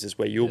and the noises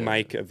where you'll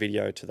make a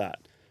video to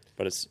that.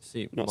 but it's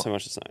See, not so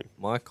much the same.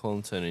 My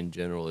content in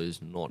general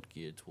is not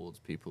geared towards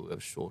people who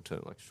have short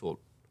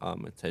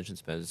attention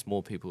spans. It's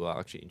more people who are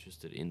actually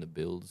interested in the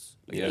builds.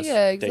 I guess,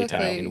 Yeah, exactly.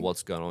 Detail. in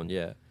what's going on.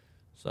 Yeah.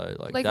 So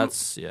Like,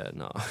 that's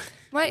no.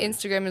 My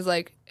Instagram is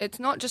like, it's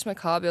not just my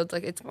car builds,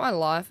 like it's my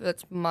life,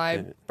 it's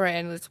my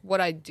brand, it's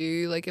what I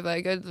do. Like if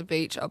I go to the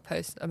beach, I'll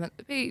post I'm at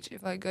the beach.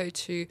 If I go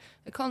to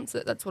a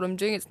concert, that's what I'm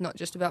doing. It's not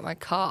just about my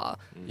car.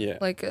 Yeah.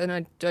 Like, and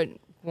I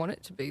don't want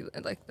it to be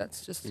like,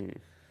 that's just,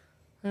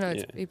 I don't know,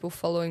 it's people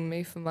following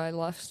me for my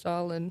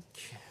lifestyle and...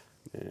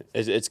 Yeah.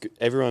 It's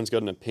everyone's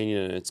got an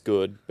opinion and it's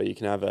good, but you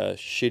can have a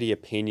shitty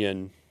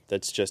opinion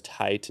that's just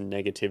hate and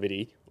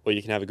negativity, or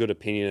you can have a good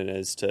opinion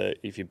as to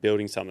if you're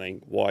building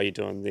something, why are you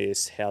doing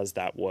this? How's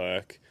that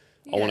work?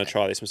 I want to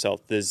try this myself.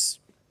 There's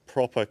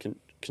proper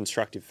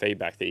constructive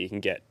feedback that you can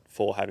get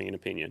for having an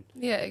opinion.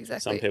 Yeah,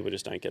 exactly. Some people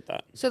just don't get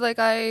that. So like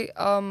I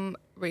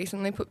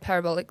recently put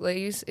parabolic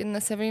leaves in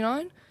the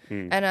 79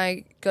 and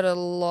I got a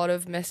lot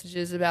of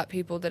messages about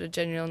people that are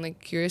genuinely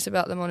curious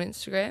about them on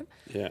Instagram.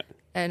 Yeah.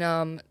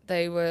 And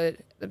they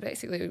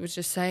basically it was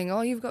just saying,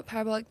 oh, you've got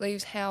parabolic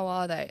leaves, how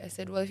are they? I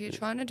said, well, if you're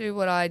trying to do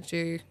what I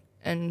do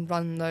and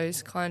run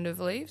those kind of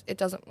leaves, it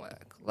doesn't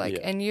work. Like,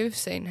 and you've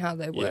seen how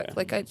they work. Yeah.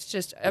 Like, it's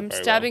just, I'm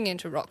stabbing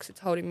into rocks.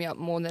 It's holding me up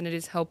more than it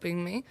is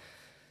helping me.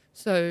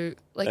 So,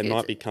 like, they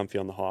might be comfy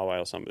on the highway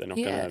or something. They're not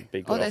going to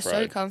be good they're off-road.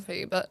 so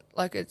comfy, but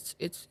like,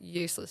 it's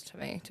useless to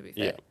me, to be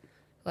fair. Yeah.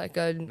 Like,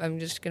 I'm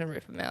just gonna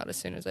rip them out as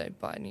soon as I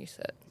buy a new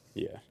set.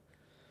 Yeah.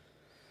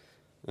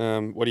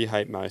 What do you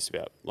hate most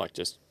about, like,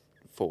 just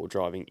four-wheel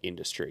driving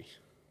industry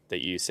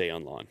that you see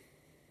online?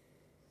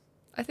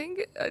 I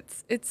think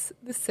it's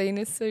the scene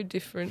is so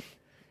different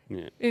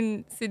Yeah.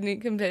 in Sydney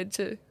compared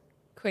to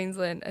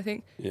Queensland. I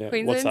think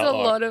Queensland's What's that a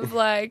like? lot of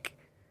like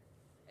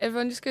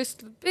everyone just goes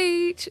to the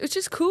beach, which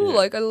is cool. Yeah.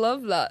 Like I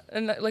love that,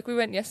 and like we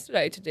went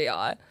yesterday to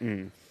DI,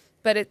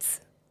 but it's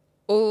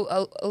all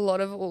a lot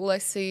of all I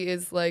see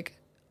is like,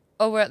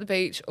 oh, we're at the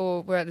beach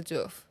or we're at the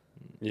doof,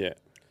 Yeah.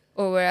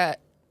 or we're at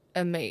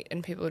a meet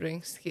and people are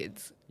doing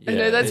skids. I Yeah,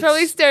 know that's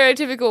probably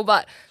stereotypical,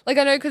 but like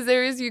I know because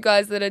there is you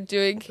guys that are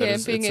doing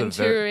camping and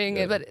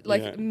touring, but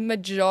like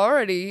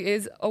majority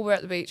is we're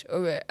at the beach or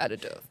we're at a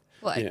doof.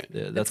 Like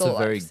that's all a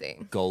very I've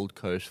seen. Gold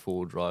Coast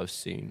four-wheel drive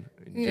scene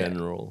in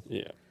general.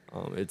 Yeah.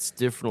 It's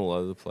different all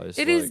over the place.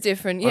 It is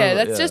different, yeah.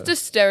 That's just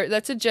a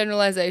that's a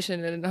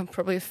generalization, and I'll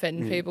probably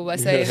offend people by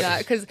saying that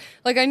because,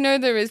 like, I know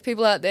there is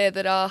people out there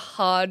that are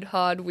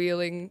hard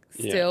wheeling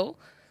still,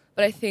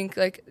 but I think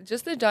like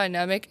just the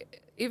dynamic,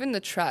 even the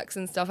tracks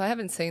and stuff. I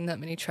haven't seen that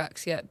many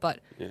tracks yet,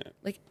 but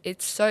like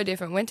it's so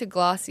different. Went to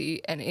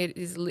Glassy, and it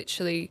is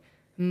literally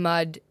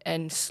mud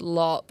and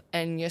slop,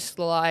 and you're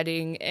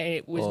sliding, and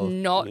it was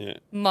not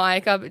my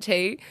cup of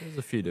tea. There's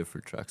a few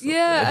different tracks.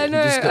 Yeah, I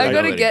know. I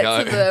got to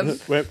get to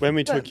them. When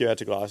we took you out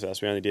to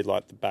Glasshouse, we only did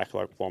like the back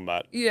like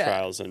Wombat Yeah.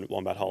 trails and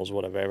Wombat holes,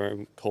 whatever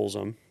everyone calls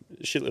them.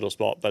 Shit little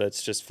spot, but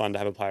it's just fun to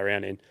have a play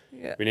around in.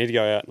 Yeah. We need to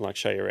go out and like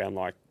show you around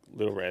like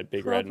Little Red,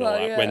 Big Red, and all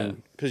Proper,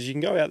 that. Because you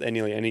can go out there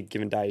nearly any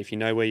given day if you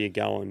know where you're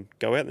going.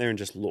 Go out there and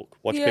just look,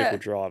 watch people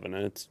driving,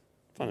 and it's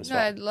fun as No,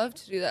 fuck. I'd love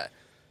to do that.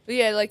 But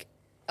yeah, like,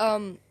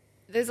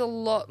 there's a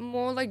lot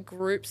more like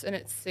groups, and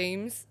it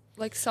seems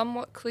like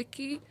somewhat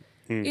cliquey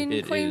in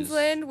It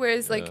Queensland. is.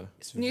 Whereas like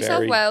It's New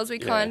very- South Wales, we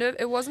yeah. kind of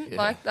it wasn't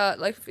like that.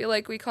 Like, I feel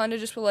like we kind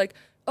of just were like,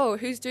 oh,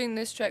 who's doing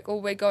this track,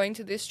 or we're going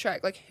to this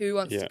track. Like, who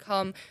wants to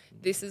come?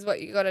 This is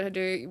what you got to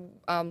do.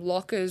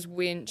 Lockers,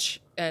 winch,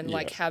 and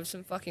like have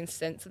some fucking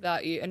sense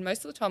about you. And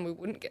most of the time, we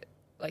wouldn't get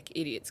like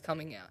idiots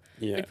coming out.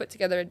 Yeah. We'd put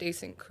together a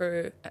decent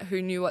crew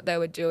who knew what they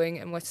were doing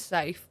and were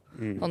safe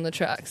on the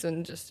tracks,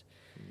 and just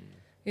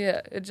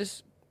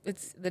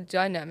it's the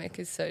dynamic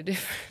is so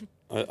different.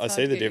 I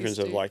see the difference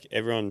of like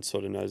everyone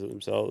sort of knows it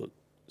themselves.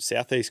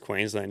 Southeast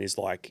Queensland is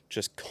like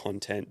just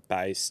content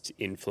based,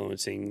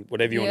 influencing,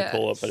 whatever you want to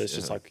call it, but it's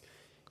just like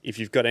if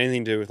you've got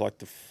anything to do with like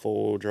the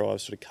four drive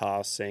sort of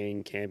car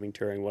scene, camping,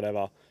 touring,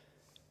 whatever,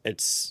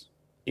 it's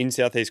in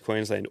Southeast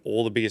Queensland.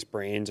 All the biggest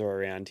brands are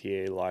around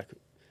here. Like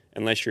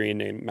unless you're in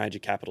a major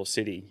capital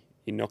city,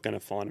 you're not going to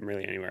find them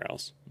really anywhere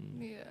else.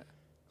 Yeah.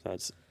 So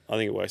I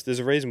think it works. There's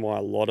a reason why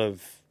a lot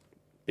of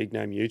big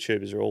name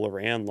YouTubers are all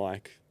around,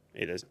 like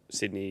either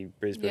Sydney,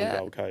 Brisbane,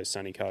 Gold Coast,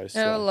 Sunny Coast.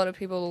 I know a lot of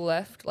people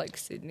left like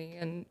Sydney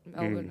and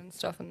Melbourne and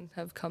stuff, and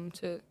have come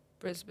to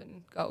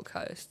Brisbane, Gold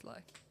Coast,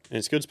 like. And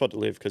it's a good spot to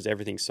live because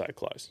everything's so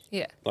close.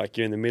 Yeah. Like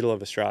you're in the middle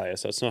of Australia,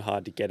 so it's not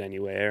hard to get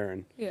anywhere.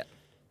 And Yeah.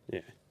 I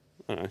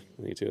don't know.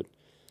 I think it's good.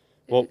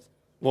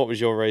 What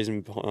was your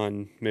reason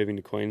behind moving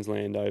to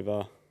Queensland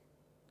over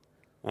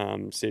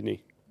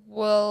Sydney?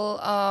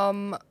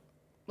 Well,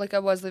 like I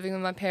was living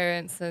with my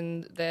parents,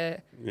 and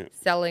they're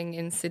selling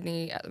in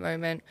Sydney at the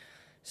moment.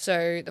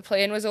 So the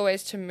plan was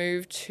always to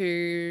move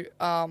to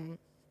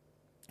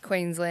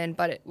Queensland,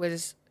 but it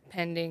was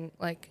pending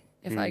like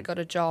if I got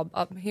a job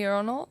up here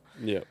or not.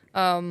 Yeah.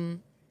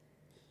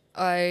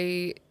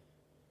 I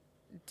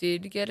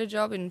did get a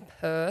job in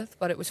Perth,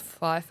 but it was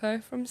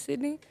FIFO from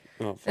Sydney.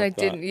 Oh, fuck And I that.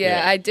 didn't.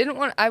 Yeah, I didn't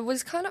want. I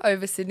was kind of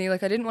over Sydney.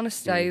 Like I didn't want to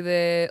stay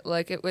there.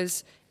 Like it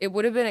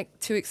would have been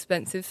too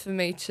expensive for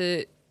me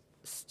to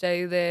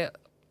stay there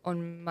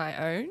on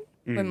my own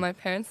when my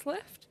parents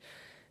left.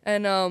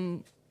 And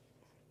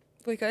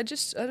like I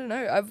don't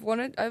know.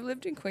 I've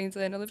lived in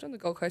Queensland. I lived on the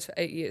Gold Coast for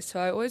 8 years, so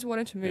I always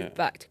wanted to move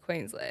back to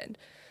Queensland.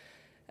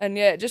 And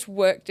yeah, it just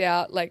worked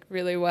out like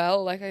really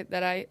well. Like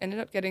I ended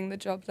up getting the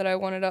job that I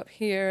wanted up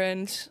here,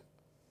 and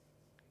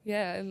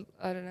yeah,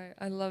 I don't know.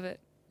 I love it.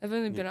 I've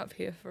only been up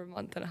here for a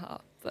month and a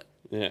half, but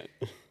Yeah.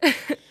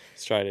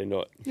 Straight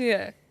into it.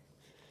 yeah.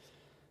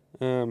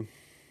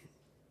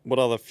 What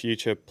other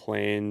future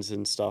plans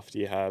and stuff do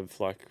you have?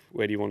 Like,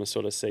 where do you want to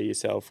sort of see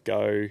yourself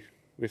go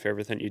with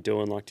everything you're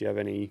doing? Like, do you have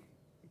any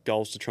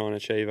goals to try and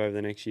achieve over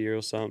the next year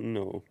or something?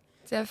 Or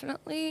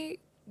Definitely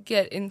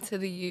get into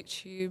the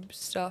YouTube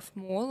stuff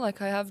more.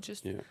 Like I have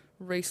just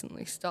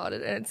recently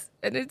started, and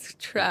it's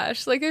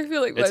trash. Like I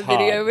feel like my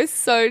video was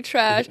so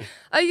trash.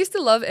 I used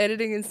to love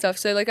editing and stuff,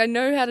 so like I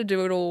know how to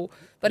do it all,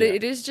 but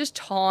it is just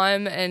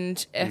time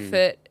and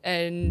effort,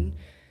 and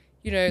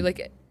you know,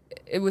 like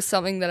it was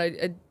something that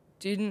I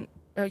didn't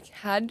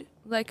had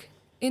like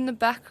in the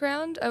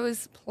background. I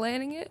was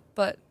planning it,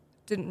 but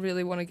didn't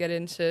really want to get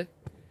into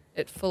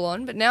it full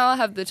on. But now I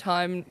have the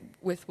time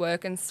with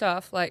work and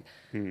stuff. Like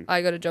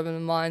I got a job in the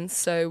mines,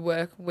 so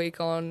work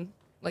week on,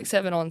 like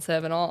 7 on,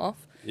 7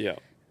 off. yeah,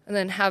 And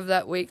then have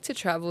that week to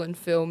travel and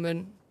film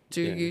and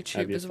do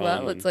YouTube as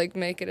well. It's like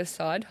make it a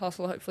side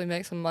hustle, hopefully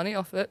make some money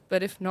off it.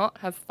 But if not,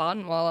 have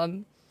fun while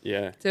I'm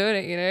doing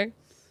it, you know?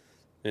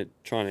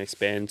 Trying to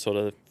expand sort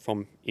of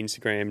from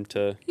Instagram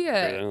to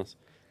everything else.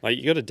 Like,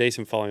 you got a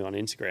decent following on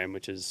Instagram,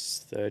 which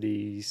is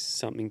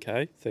 30-something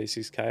K,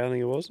 36K, I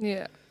think it was.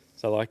 Yeah.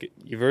 So, like,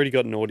 you've already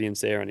got an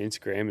audience there on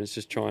Instagram. It's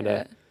just trying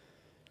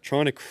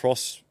to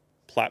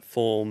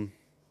cross-platform,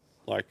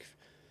 like,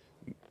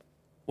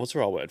 what's the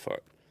right word for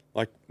it?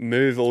 Like,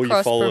 move all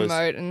your followers.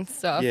 Cross-promote and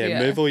stuff, yeah.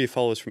 Move all your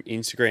followers from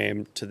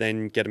Instagram to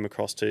then get them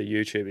across to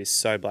YouTube is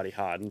so bloody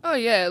hard. And oh,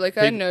 yeah. Like,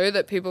 I know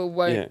that people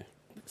won't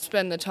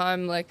spend the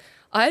time. Like,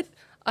 I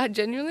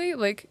genuinely,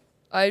 like,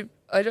 I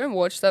don't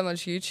watch that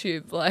much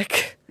YouTube,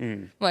 like,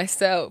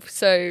 myself.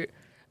 So,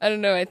 I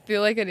don't know. I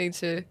feel like I need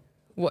to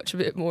watch a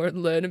bit more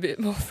and learn a bit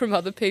more from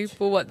other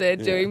people, what they're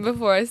doing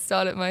before I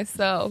start it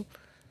myself.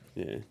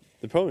 Yeah.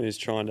 The problem is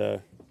trying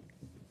to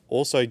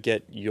also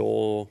get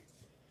your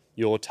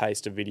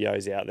taste of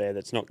videos out there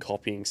that's not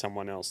copying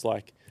someone else.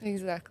 Like,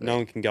 exactly. No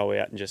one can go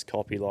out and just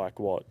copy, like,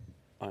 what,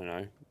 I don't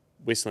know,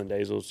 Whistling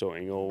Diesel's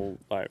doing, or,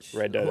 like,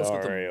 Red Dirt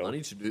got Diary. the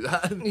money to do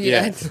that.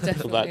 Yeah, it's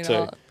definitely that too.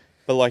 not.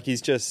 But, like,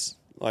 he's just,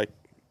 like,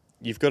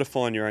 you've got to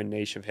find your own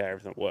niche of how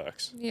everything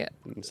works. Yeah.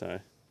 And so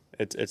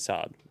it's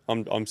hard.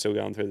 I'm still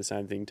going through the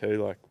same thing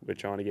too. Like, we're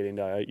trying to get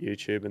into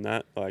YouTube and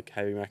that, like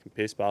Heavy Mac and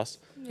Piss Bus.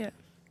 Yeah.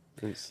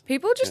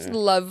 People just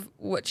love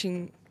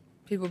watching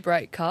people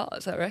break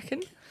cars, I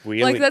reckon.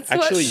 Wheeling. Like, that's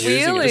what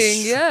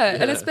wheeling, yeah.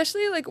 And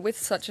especially, like, with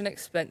such an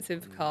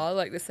expensive car,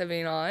 like the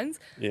 79s,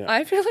 yeah.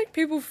 I feel like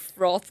people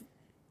froth,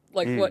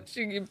 like,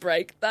 watching you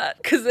break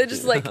that, because they're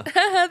just like,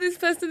 haha, this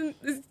person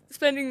is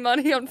spending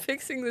money on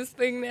fixing this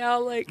thing now,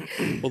 like.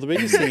 Well, the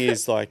biggest thing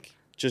is, like,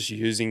 just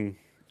using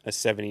a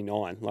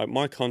 79. Like,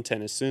 my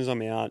content, as soon as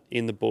I'm out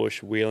in the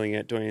bush, wheeling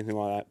it, doing anything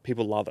like that,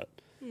 people love it.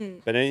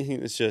 But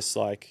anything that's just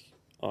like,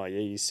 oh, yeah,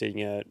 you're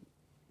sitting at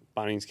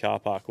Bunnings car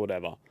park or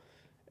whatever,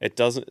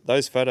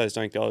 those photos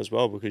don't go as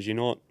well because you're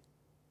not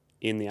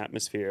in the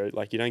atmosphere.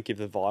 Like, you don't give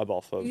the vibe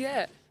off of,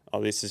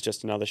 oh, this is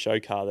just another show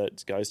car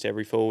that goes to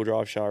every four-wheel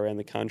drive show around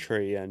the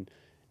country and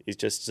is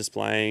just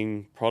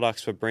displaying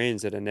products for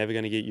brands that are never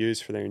going to get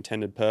used for their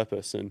intended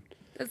purpose. And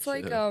it's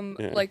like,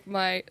 like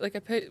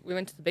we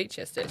went to the beach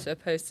yesterday, so I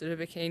posted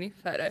a bikini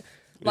photo.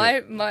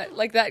 My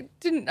like, that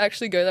didn't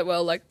actually go that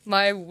well. Like,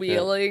 my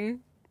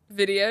wheeling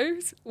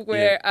videos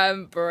where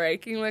I'm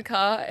braking the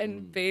car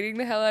and beating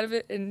the hell out of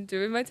it and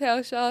doing my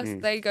tail shafts,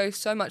 they go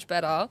so much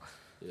better.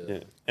 Yeah.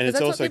 And it's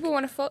that's also what people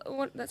want to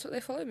follow. That's what they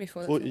follow me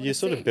for. Well, you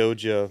sort of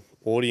build your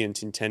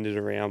audience intended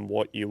around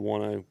what you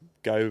want to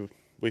go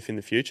with in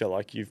the future.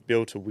 Like, you've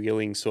built a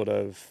wheeling sort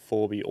of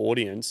 4B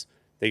audience.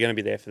 They're going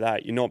to be there for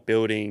that. You're not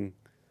building,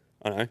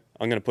 I don't know,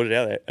 I'm going to put it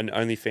out there, an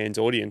OnlyFans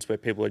audience where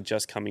people are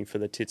just coming for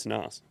the tits and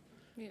ass.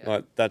 Yeah.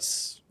 Like,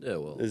 there's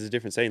a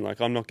different scene. Like,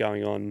 I'm not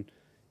going on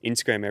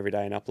Instagram every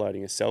day and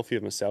uploading a selfie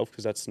of myself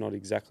because that's not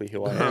exactly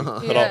who I am.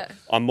 But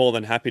I'm more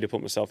than happy to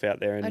put myself out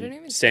there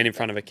and stand in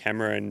front of a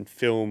camera and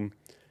film.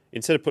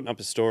 Instead of putting up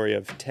a story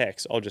of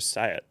text, I'll just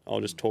say it.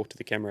 I'll just talk to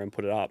the camera and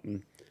put it up.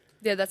 And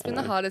yeah, that's been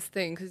the hardest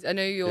thing because I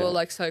know you're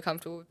like so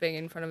comfortable with being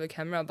in front of a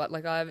camera, but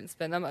like I haven't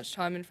spent that much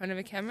time in front of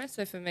a camera.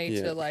 So for me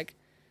to like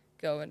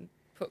go and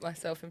put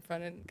myself in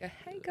front and go,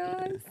 hey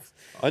guys.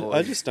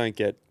 I just don't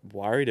get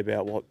worried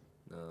about what,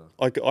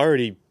 like, I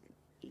already,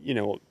 you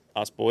know what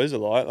us boys are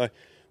like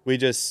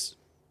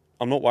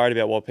I'm not worried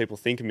about what people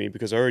think of me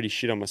because I already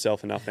shit on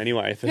myself enough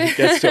anyway if it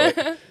gets to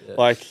it.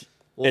 Like,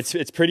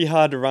 it's pretty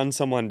hard to run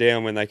someone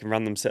down when they can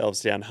run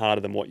themselves down harder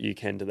than what you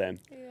can to them.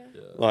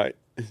 Like,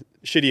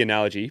 shitty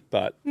analogy,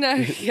 but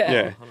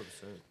 100%.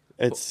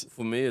 It's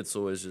for me, it's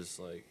always just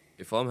like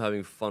if I'm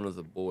having fun with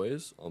the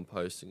boys, I'm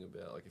posting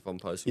about, like, if I'm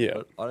posting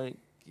about it, I don't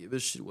give a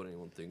shit what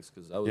anyone thinks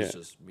because that was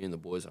just me and the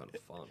boys having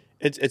fun.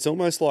 It's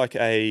almost like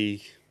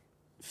a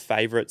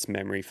favourites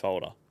memory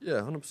folder.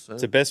 Yeah, 100%.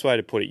 It's the best way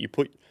to put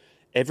it.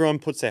 Everyone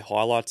puts their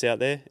highlights out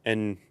there,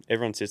 and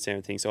everyone sits there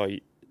and thinks, oh,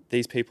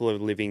 these people are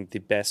living the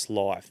best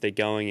life. They're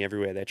going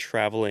everywhere. They're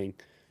travelling.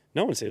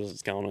 No one sees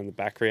what's going on in the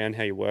background,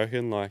 how you're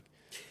working. Like,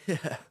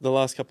 the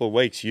last couple of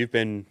weeks, you've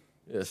been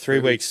 3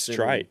 weeks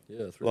straight. Yeah,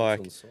 3 weeks like,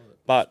 on site.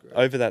 but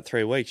over that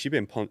 3 weeks, you've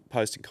been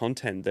posting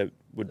content that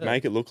would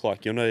make it look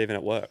like you're not even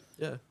at work.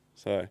 Yeah.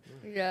 So.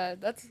 Yeah,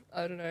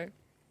 I don't know.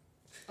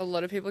 A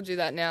lot of people do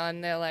that now,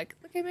 and they're like,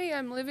 "Look at me,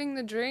 I'm living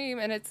the dream,"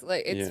 and it's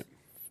like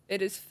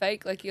it is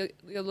fake. Like you're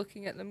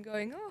looking at them,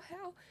 going, "Oh,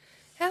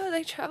 how are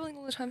they traveling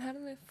all the time? How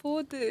do they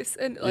afford this?"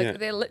 And like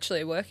they're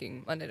literally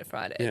working Monday to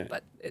Friday,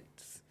 but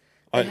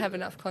they have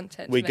enough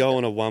content. We go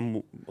on a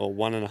 1 or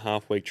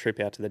 1.5 week trip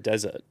out to the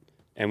desert,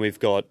 and we've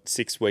got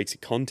 6 weeks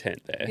of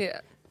content there.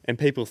 Yeah. And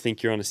people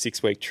think you're on a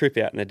 6-week trip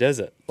out in the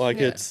desert. Like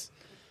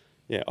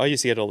I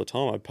used to get it all the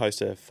time. I'd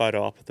post a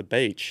photo up at the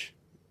beach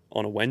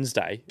on a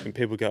Wednesday, and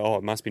people go, "Oh,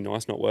 it must be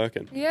nice not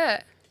working."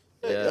 Yeah.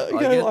 Yeah, You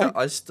I go, get like, that.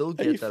 I still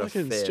get that a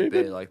fucking fair stupid?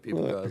 bit. Like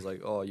people go,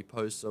 like, "Oh, you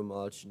post so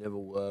much, you never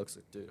work." It's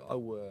like, dude, I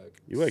work.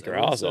 You work your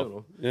 7 to ass off.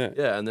 7. Yeah.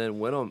 Yeah, and then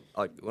when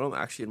I'm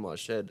actually in my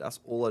shed, that's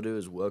all I do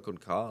is work on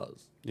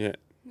cars. Yeah.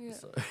 Yeah.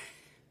 So,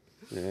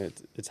 Yeah,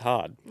 it's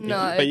hard.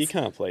 No, But you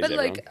can't please But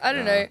everyone. like, I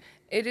don't know.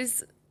 It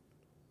is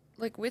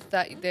like with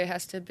that, there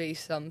has to be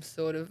some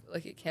sort of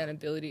like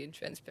accountability and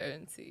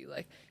transparency.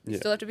 Like you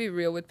still have to be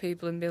real with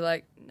people and be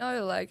like,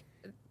 no, like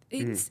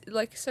it's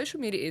like social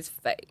media is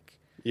fake.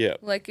 Yeah.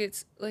 Like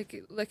it's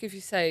like if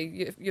you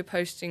say you're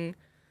posting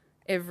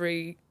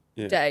every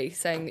day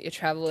saying that you're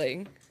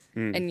traveling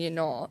and you're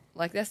not,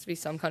 like there has to be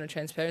some kind of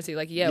transparency.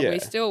 Like we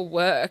still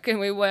work and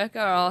we work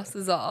our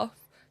asses off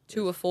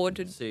to afford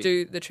to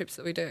do the trips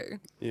that we do.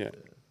 Yeah.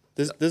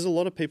 There's a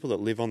lot of people that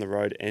live on the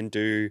road and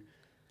do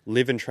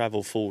live and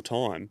travel full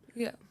time.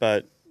 Yeah.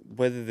 But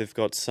whether they've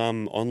got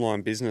some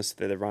online business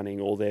that they're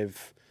running or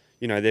they've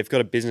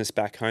got a business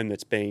back home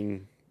that's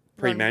being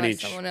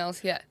pre-managed. Run by someone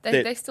else,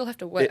 they still have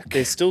to work.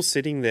 They're still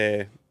sitting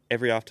there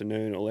every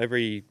afternoon or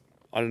I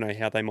don't know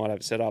how they might have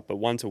it set up, but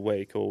once a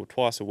week or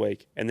twice a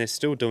week, and they're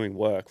still doing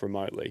work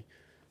remotely.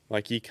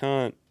 Like you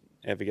can't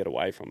ever get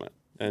away from it.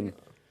 And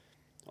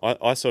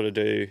I sort of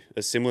do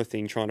a similar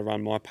thing, trying to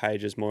run my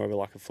page as more of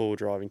like a full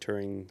driving,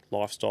 touring,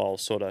 lifestyle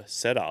sort of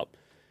setup,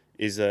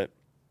 is that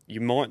you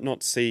might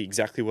not see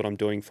exactly what I'm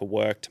doing for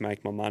work to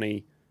make my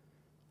money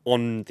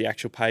on the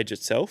actual page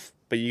itself,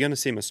 but you're going to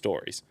see my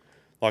stories.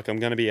 Like I'm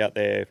going to be out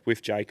there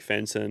with Jake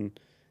fencing,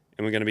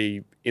 and we're going to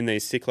be in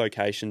these sick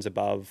locations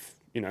above,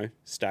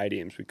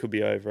 stadiums. We could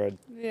be over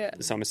at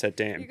the Somerset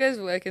Dam. You guys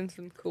work in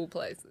some cool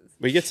places.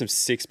 We get some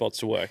sick spots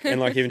to work,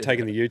 and like even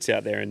taking the utes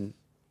out there, and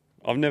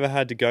I've never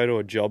had to go to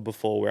a job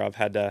before where I've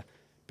had to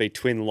be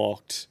twin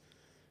locked,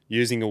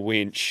 using a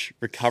winch,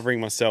 recovering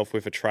myself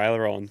with a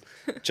trailer on,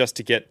 just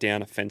to get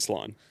down a fence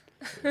line.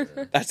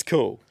 That's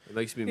cool. it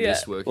makes me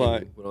miss working.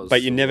 Like, when I was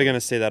but you're never going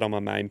to see that on my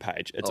main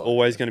page. It's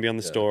always going to be on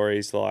the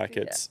stories. Like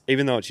it's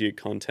even though it's ute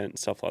content and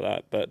stuff like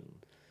that. But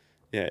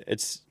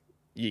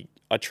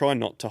I try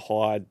not to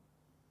hide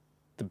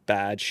the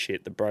bad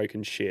shit, the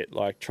broken shit.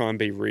 Like try and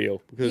be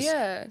real because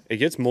it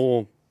gets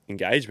more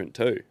engagement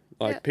too.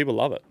 Like people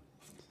love it.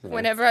 So.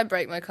 Whenever I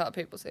break my car,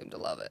 people seem to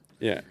love it.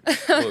 Yeah.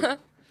 Look,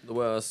 the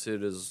way I see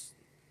it is,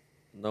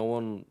 no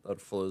one that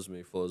follows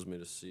me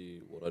to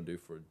see what I do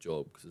for a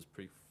job because it's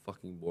pretty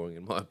fucking boring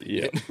in my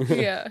opinion.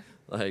 Yeah.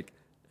 I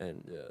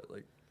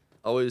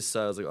always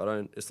say,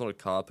 it's not a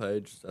car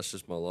page, that's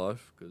just my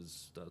life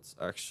because that's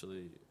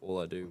actually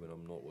all I do when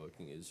I'm not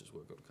working is just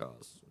work on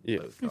cars. Play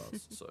with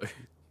cars. So.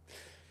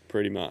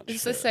 Pretty much.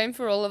 It's the same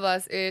for all of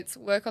us. It's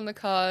work on the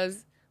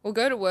cars. We'll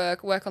go to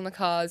work on the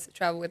cars,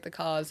 travel with the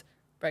cars,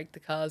 break the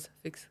cars,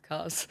 fix the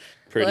cars.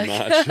 Pretty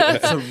much.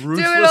 It's a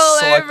ruthless do it all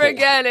cycle. over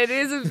again. It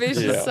is a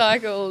vicious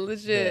cycle,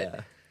 legit.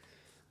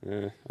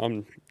 We're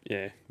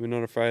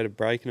not afraid of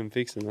breaking and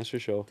fixing, that's for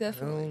sure.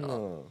 Definitely not.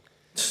 No.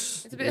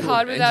 It's a bit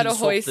hard without a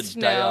hoist the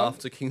now. day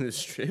after King of the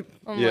Strip.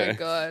 Oh my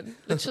god.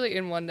 Literally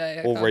in one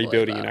day. Or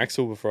rebuilding an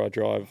axle before I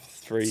drive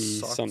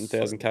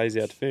 3,000 k's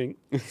out to Fink.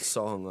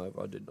 So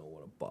hungover, I did not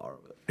want a bar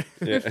of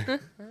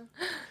it.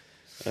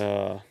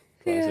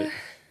 Classic.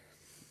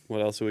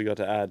 What else have we got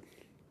to add?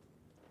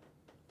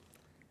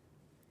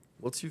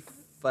 What's your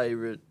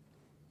favourite...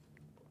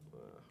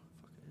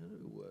 how do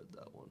we word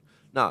that one?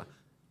 Nah,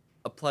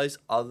 a place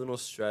other than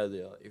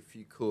Australia, if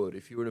you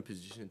were in a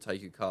position to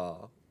take your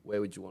car,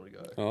 where would you want to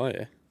go? Oh,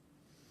 yeah.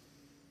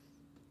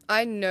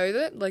 I know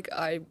that,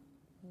 I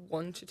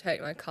want to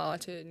take my car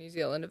to New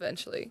Zealand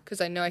eventually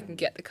because I know I can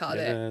get the car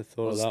there. Yeah, I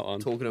thought of that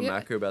one. Talking to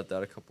Macca about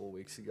that a couple of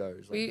weeks ago.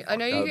 I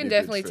know you can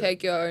definitely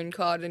take your own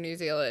car to New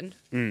Zealand.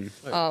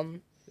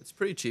 It's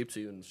pretty cheap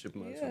to even ship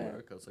them over to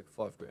America. It's like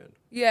 $5,000.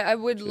 Yeah, I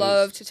would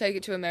love to take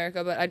it to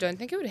America, but I don't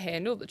think it would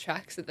handle the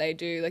tracks that they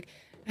do.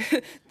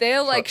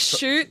 they're like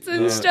shoots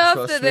and stuff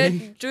trust that they're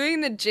me.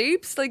 doing the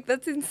Jeeps. Like,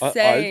 that's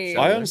insane.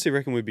 I honestly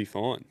reckon we'd be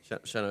fine.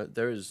 Shanno,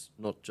 there is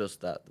not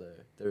just that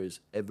there. There is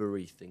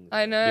everything there.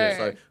 I know.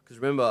 So, because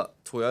remember,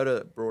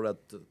 Toyota brought out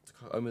the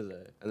Tacoma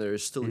there, and there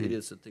is still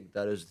idiots that think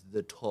that is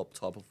the top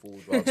type of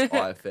four-wheel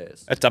drives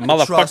IFS. It's a Trust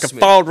motherfucking me.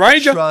 Ford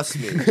Ranger. Trust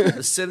me.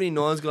 The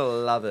 79's going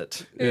to love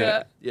it.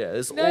 Yeah. Yeah,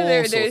 there's No, all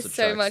there sorts is of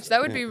so tracks much. there.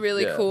 That would be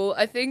really Yeah. cool.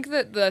 I think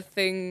that the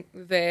thing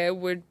there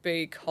would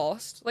be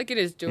cost. Like, it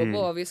is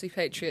doable. Obviously,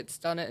 Patriot's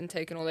done it and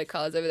taken all their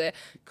cars over there.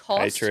 Cost.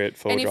 Patriot,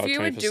 four and if drive, you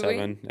were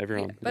 24/7,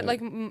 everyone. But, yeah.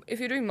 like, if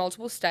you're doing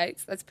multiple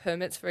states, that's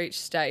permits for each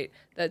state.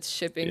 That's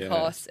shipping Yeah.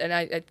 costs. And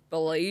I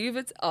believe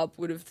it's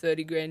upward of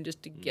 30 grand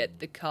just to get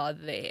the car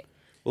there.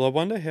 Well, I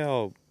wonder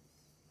how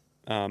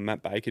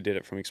Matt Baker did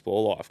it from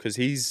Explore Life, because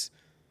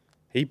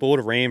he bought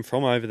a Ram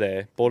from over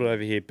there, bought it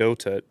over here,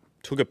 built it,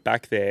 took it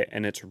back there,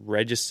 and it's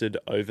registered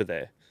over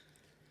there.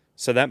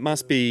 So that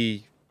must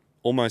be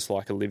almost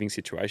like a living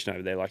situation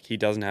over there. Like, he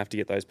doesn't have to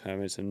get those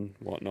permits and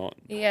whatnot.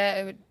 Yeah,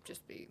 it would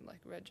just be, like,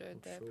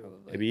 regoed there,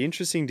 probably. It'd be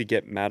interesting to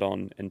get Matt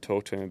on and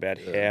talk to him about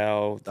Yeah,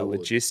 how the that would.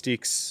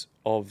 logistics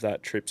of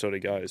that trip sort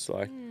of goes.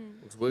 Like,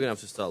 So we're going to have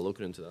to start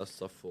looking into that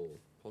stuff for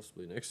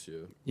possibly next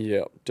year.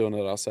 yeah, doing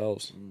it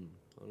ourselves.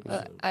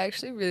 100%. I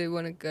actually really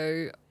want to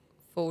go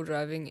full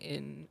driving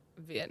in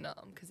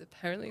Vietnam because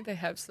apparently they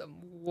have some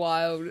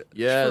wild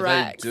Yeah,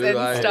 tracks they do.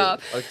 and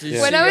stuff. Like, did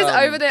you When see, I was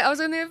over there, I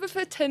was only over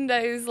for 10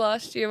 days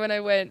last year when I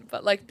went,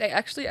 but like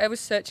I was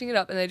searching it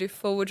up and they do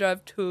four-wheel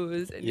drive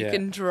tours and you Yeah.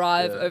 can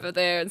drive Yeah. over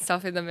there and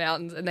stuff in the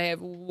mountains and they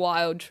have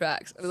wild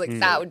tracks. I was like,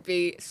 that would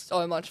be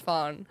so much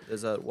fun.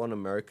 There's that one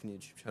American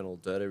YouTube channel,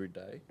 Dirt Every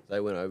Day. They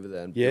went over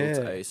there and Yeah.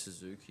 built a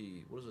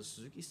Suzuki. What is it?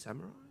 Suzuki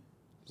Samurai?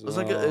 It was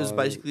it was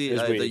basically It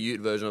was the weird. Ute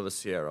version of a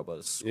Sierra, but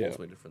it's Yeah.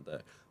 something different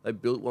there. They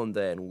built one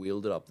there and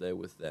wheeled it up there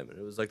with them, and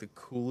it was like the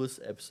coolest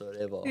episode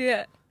ever.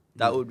 Yeah.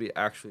 That would be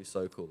actually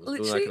so cool. It's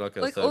doing Literally, like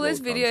a like third all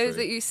those world videos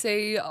country. that you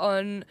see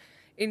on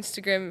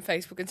Instagram and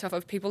Facebook and stuff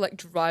of people like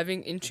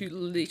driving into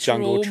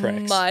Jungle literal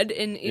tracks. mud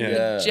in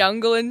Yeah. the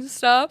jungle and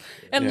stuff,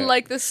 and Yeah.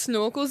 like the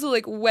snorkels are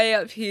like way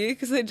up here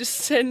because they just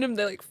send them.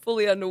 They're like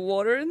fully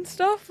underwater and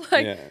stuff.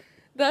 Like Yeah.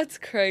 that's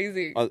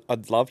crazy.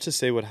 I'd love to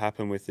see what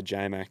happened with the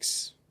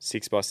JMax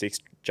 6x6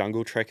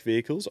 jungle trek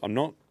vehicles.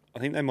 I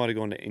think they might have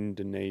gone to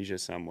Indonesia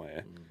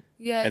somewhere.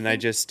 Yeah, And they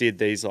just did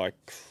these like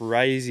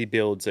crazy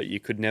builds that you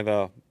could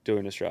never do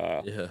in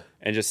Australia. Yeah.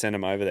 And just send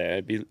them over there.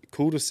 It'd be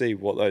cool to see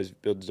what those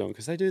builds are doing,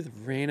 because they do the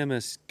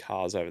randomest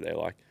cars over there.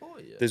 Like, Oh,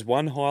 yeah. there's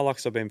one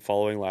Hilux I've been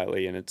following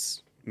lately, and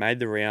it's made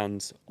the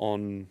rounds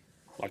on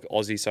like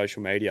Aussie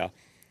social media.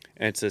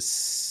 And it's a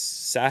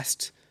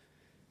SAST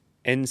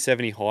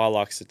N70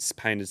 Hilux that's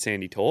painted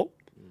sandy taupe.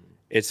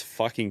 It's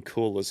fucking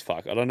cool as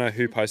fuck. I don't know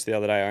who posted the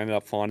other day. I ended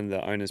up finding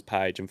the owner's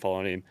page and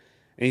following him.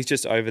 And he's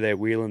just over there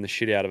wheeling the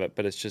shit out of it,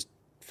 but it's just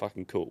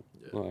fucking cool.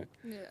 Yeah. Like,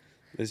 yeah.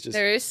 there's just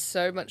There is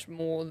so much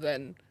more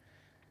than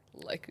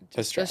like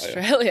just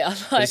Australia. Australia.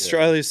 Like,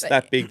 Australia's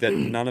that big that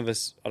none of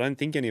us, I don't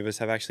think any of us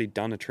have actually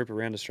done a trip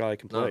around Australia No,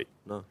 complete.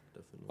 no,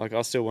 definitely. Like,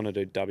 I still want to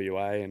do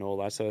WA and all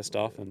that sort of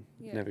stuff, and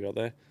Yeah. never got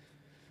there.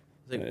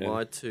 I think Yeah.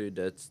 my two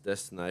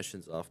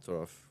destinations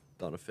after I've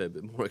done a fair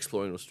bit more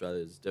exploring in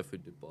Australia is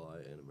definitely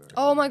Dubai and America.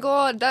 Oh my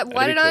god! Why That'd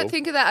be did I cool.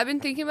 think of that? I've been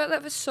thinking about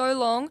that for so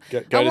long. Go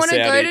I to want to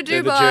go Saudi, to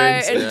do the Dubai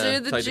dunes. and Yeah, do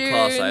the take the dunes.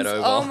 Class 8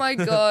 over. Oh my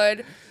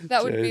god,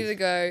 that would be Jeez. the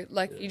go.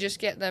 Like you just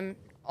get them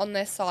on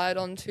their side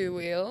on two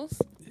wheels.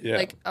 Yeah.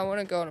 Like I want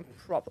to go on a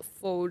proper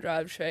full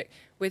drive trek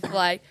with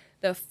like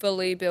the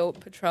fully built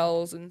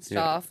patrols and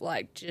stuff.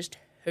 Like just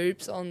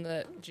hoops on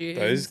the dunes.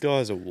 Those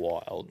guys are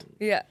wild.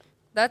 Yeah,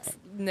 that's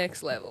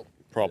next level.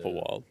 Proper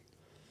Yeah. wild.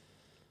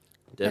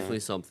 Definitely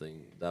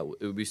something that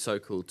it would be so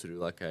cool to do,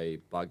 like a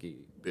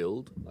buggy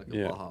build, like a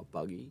Yeah. Baja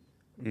buggy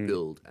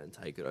build and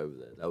take it over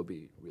there. That would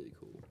be really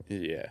cool.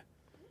 Yeah.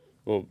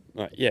 Well,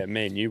 yeah,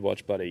 me and you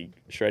watch Buddy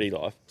Shreddy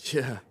Life.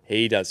 Yeah.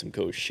 He does some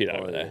cool shit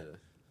over Oh, there.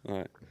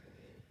 Like,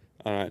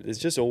 I don't know, there's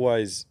just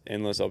always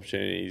endless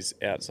opportunities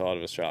outside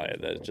of Australia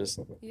that just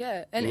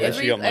Yeah, and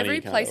Unless you got money, every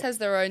you can't place help. has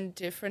their own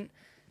different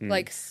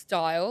like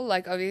style.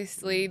 Like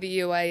obviously the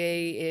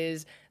UAE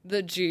is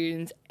the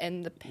dunes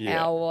and the Yeah.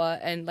 power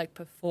and like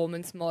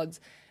performance mods,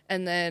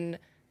 and then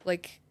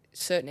like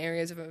certain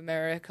areas of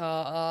America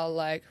are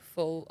like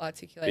full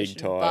articulation,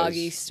 tires.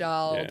 buggy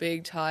style, Yeah.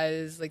 big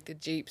tires, like the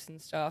Jeeps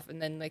and stuff, and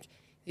then like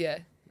I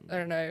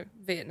don't know,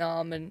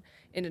 Vietnam and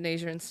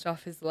Indonesia and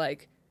stuff is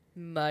like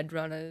mud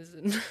runners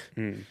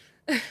and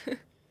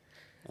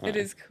it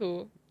is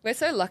cool. We're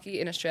so lucky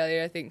in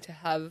Australia, I think, to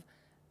have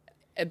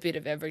a bit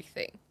of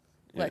everything.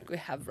 Like we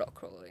have rock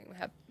crawling, we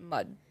have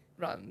mud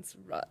runs,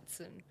 ruts,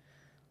 and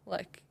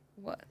like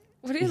what?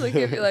 What are you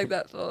looking at me like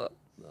that for?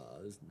 No,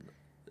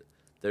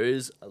 there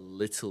is a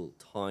little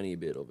tiny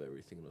bit of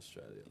everything in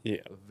Australia. Yeah.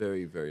 A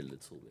very, very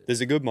little bit.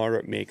 there's a good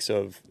moderate mix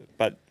of,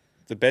 but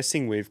the best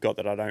thing we've got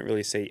that I don't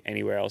really see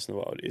anywhere else in the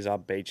world is our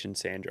beach and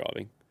sand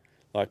driving.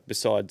 Like,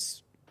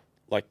 besides,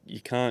 like, you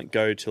can't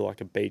go to like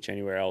a beach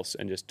anywhere else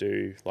and just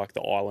do like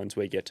the islands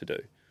we get to do.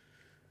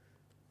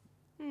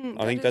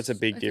 I think that's a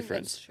big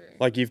difference.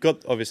 Like you've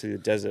got obviously the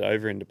desert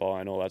over in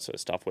Dubai and all that sort of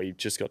stuff where you've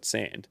just got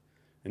sand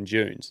and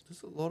dunes.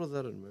 There's a lot of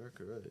that in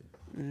America, right?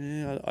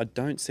 Yeah, I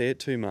don't see it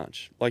too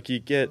much. Like you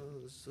get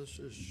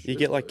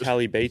like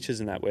Cali beaches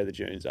and that where the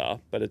dunes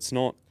are, but it's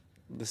not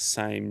the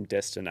same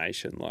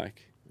destination.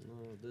 Like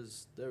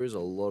there is a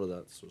lot of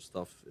that sort of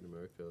stuff in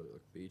America,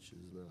 like beaches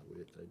and that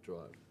where they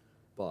drive.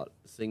 But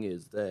the thing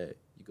is, there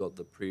you got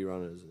the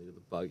pre-runners and you got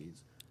the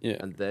buggies. Yeah,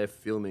 and they're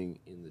filming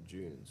in the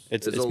dunes.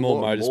 It's a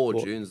more lot motorsport. more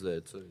dunes there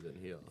too than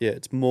here. Yeah,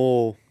 it's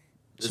more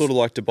sort of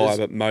like Dubai,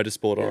 but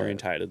motorsport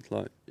orientated.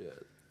 Like,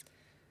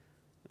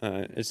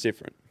 it's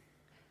different.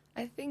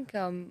 I think,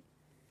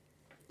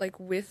 like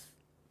with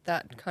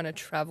that kind of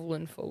travel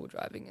and forward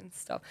driving and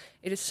stuff,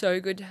 it is so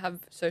good to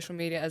have social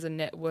media as a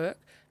network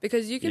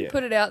because you can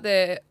put it out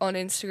there on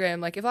Instagram.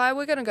 Like if I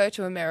were going to go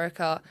to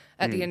America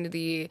at the end of the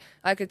year,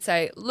 I could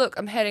say, look,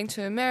 I'm heading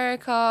to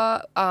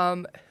America.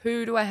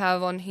 Who do I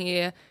have on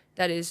here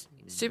that is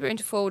super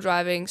into forward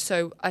driving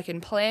so I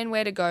can plan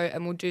where to go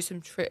and we'll do some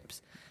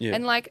trips. Yeah.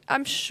 And like,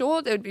 I'm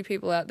sure there would be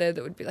people out there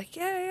that would be like,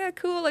 yeah,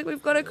 cool. Like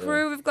we've got a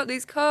crew, we've got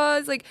these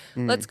cars, like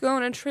let's go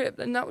on a trip.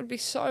 And that would be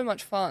so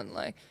much fun.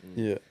 Like,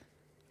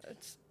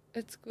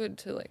 it's good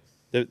to like.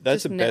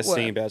 That's the best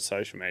thing about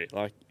social media.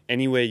 Like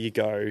anywhere you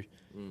go,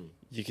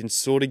 you can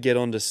sort of get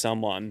onto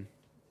someone,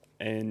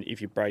 and if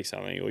you break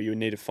something or you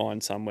need to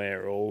find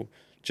somewhere or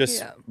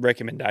just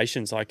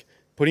recommendations, like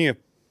putting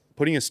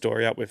a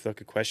story up with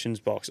like a questions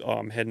box.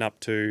 Oh,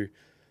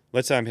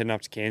 let's say I'm heading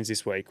up to Cairns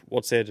this week.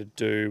 What's there to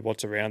do?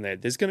 What's around there?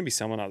 There's going to be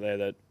someone up there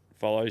that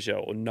follows you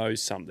or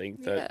knows something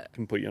that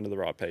can put you onto the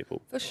right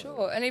people. For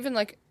sure. And even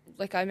like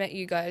I met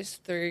you guys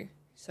through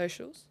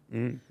socials.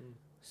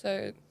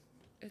 So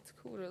it's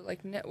cool to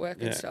like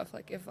network and stuff.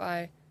 Like if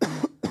I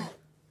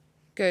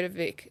go to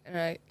Vic and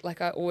I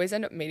always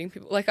end up meeting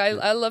people. Like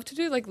I love to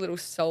do like little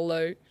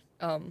solo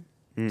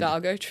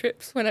Dargo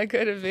trips when I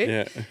go to Vic.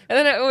 Yeah. And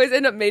then I always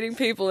end up meeting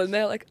people and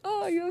they're like,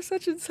 oh, you're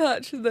such and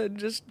such. And then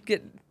just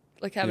get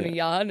like having a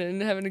yarn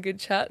and having a good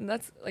chat. And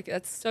that's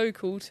so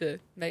cool to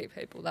meet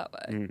people that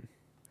way.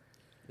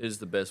 It is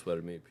the best way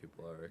to meet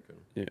people, I reckon.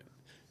 Yeah.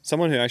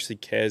 Someone who actually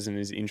cares and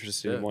is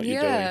interested in what you're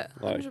doing. Yeah,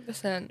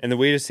 100%. And the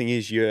weirdest thing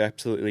is you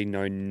absolutely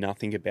know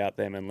nothing about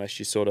them unless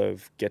you sort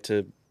of get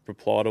to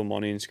reply to them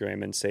on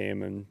Instagram and see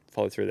them and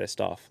follow through their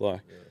stuff.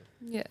 Like,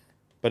 yeah.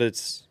 But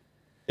it's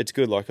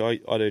good. Like I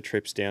do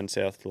trips down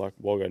south to like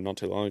Wagga not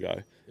too long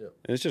ago. Yeah.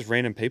 And it's just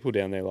random people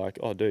down there like,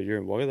 oh, dude, you're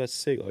in Wagga, that's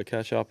sick. Like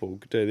catch up or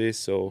do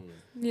this. Or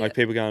like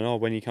people going, oh,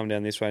 when you come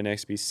down this way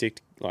next, be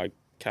sick. Like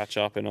catch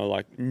up. And I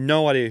like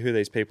no idea who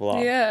these people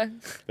are. Yeah.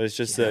 But it's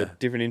just a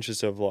different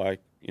interest of like,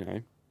 you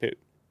know,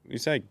 you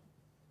say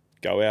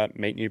go out,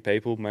 meet new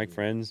people, make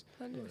friends.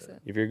 100%.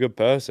 If you're a good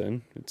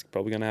person, it's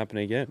probably going to happen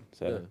again.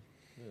 So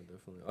yeah,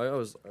 definitely. I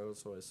also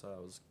always say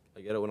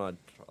I get it when I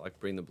like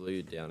bring the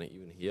blue down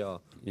even here.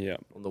 Yeah.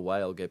 On the way,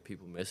 I'll get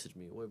people message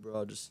me, "Oi,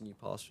 bro, I just seen you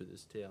pass through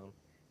this town."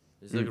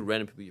 There's like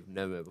random people you've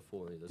never met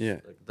before.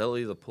 Like, they'll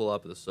either pull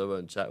up at the servo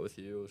and chat with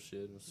you or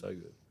shit. It's so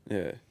good.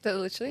 Yeah. That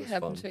literally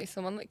happened to me.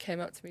 Someone that came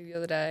up to me the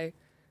other day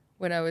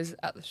when I was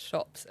at the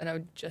shops and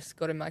I just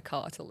got in my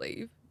car to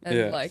leave.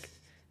 And like,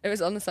 it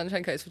was on the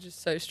Sunshine Coast, which is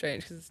so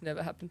strange because it's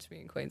never happened to me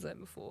in Queensland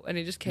before. And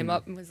he just came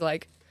up and was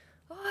like,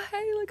 oh,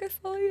 hey, like I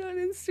follow you on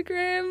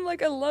Instagram.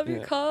 Like I love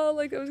your car.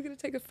 Like I was going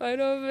to take a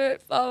photo of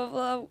it. Blah,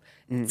 blah, blah.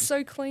 It's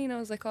so clean. I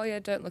was like, oh yeah,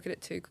 don't look at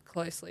it too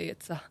closely.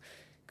 It's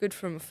good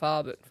from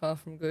afar, but far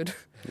from good.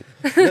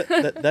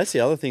 That's the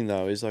other thing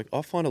though, is like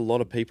I find a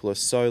lot of people are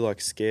so like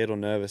scared or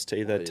nervous to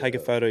either take a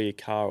photo of your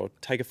car or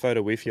take a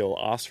photo with you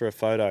or ask for a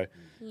photo.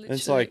 And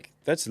it's like,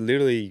 that's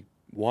literally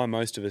why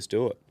most of us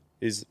do it,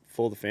 is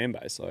for the fan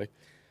base. Like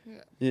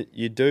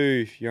you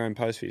do your own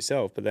post for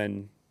yourself, but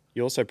then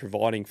you're also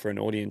providing for an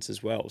audience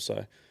as well.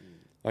 So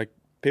like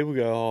people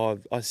go, oh,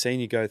 I've seen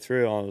you go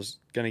through. I was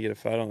going to get a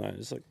photo on that.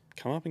 It's like,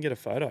 come up and get a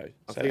photo.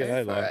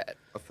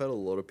 I've had a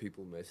lot of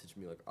people message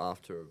me like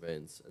after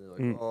events and they're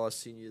like, oh, I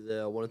seen you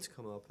there. I wanted to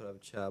come up and have a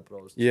chat, but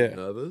I was too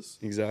nervous.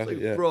 Exactly.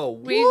 Like, bro,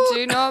 what? We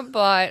do not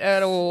bite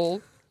at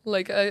all.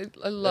 Like I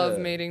love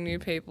meeting new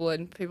people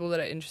and people that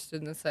are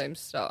interested in the same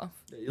stuff.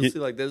 Yeah, you'll see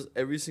like there's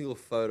every single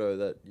photo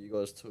that you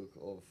guys took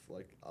of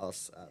like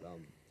us at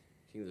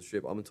King of the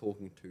Strip. I'm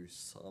talking to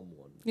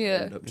someone.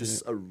 Yeah. Random,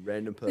 just a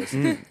random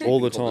person. All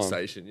the time.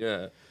 Conversation.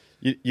 Yeah.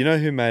 You know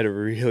who made a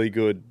really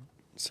good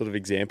sort of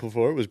example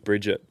for it was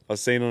Bridget. I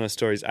was seeing on her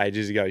stories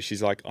ages ago.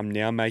 She's like, I'm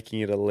now making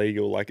it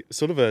illegal. Like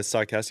sort of a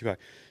sarcastic way.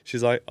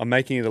 She's like, I'm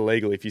making it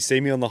illegal. If you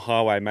see me on the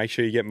highway, make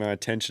sure you get my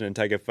attention and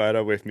take a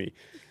photo with me.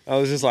 I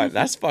was just like,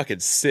 that's fucking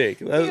sick.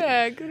 Good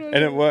one.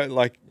 And it worked.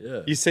 Like,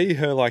 you see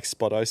her like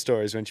Spotto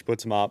stories when she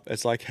puts them up.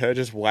 It's like her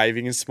just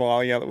waving and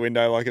smiling out the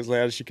window like as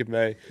loud as she can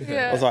be.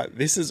 Yeah. I was like,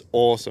 this is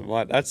awesome.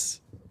 That's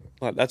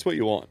what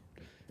you want.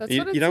 That's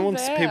you don't want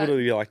people to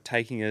be like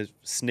taking a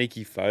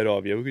sneaky photo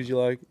of you because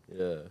you're like,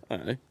 I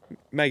don't know,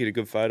 make it a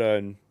good photo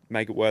and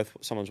make it worth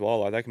someone's while.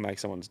 Like that can make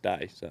someone's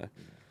day. So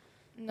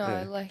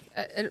like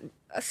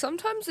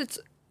sometimes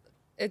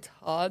it's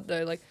hard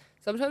though. Like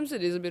sometimes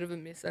it is a bit of a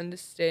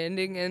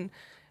misunderstanding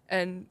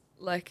and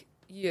like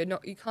you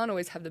can't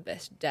always have the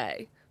best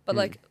day, but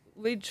like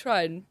we'd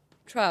try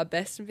our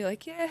best and be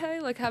like, yeah, hey,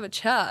 like have a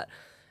chat.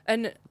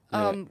 And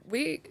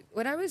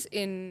when I was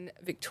in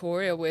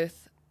Victoria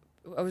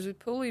I was with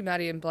Paulie,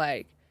 Maddie and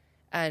Blake,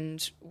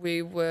 and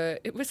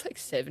it was like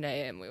 7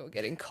 a.m. We were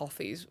getting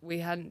coffees. We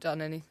hadn't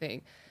done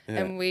anything.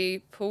 And we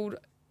pulled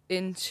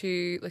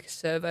into like a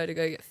servo to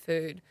go get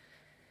food.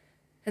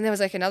 And there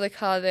was like another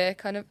car there,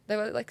 they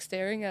were like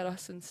staring at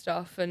us and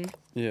stuff. And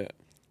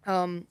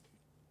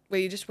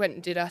we just went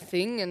and did our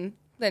thing and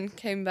then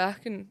came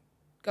back and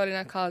got in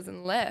our cars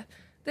and left.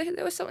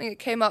 There was something that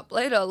came up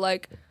later,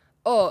 like,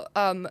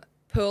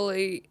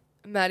 Pearly,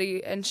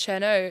 Maddie and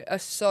Shanno are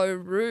so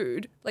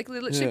rude. Like, they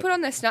literally put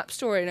on their Snap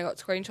story and I got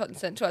screenshot and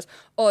sent to us.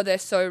 Oh, they're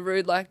so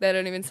rude. Like, they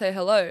don't even say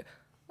hello.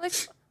 Like,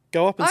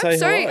 go up and say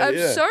hello.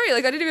 I'm sorry.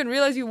 Like, I didn't even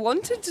realize you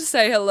wanted to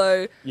say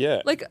hello.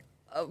 Yeah. Like,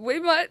 we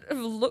might have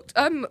looked.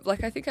 I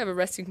think I have a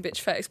resting bitch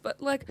face, but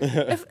like,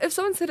 if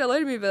someone said hello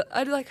to me, but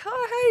I'd be like,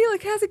 oh, hey,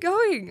 like, how's it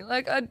going?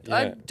 Like, I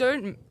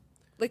don't,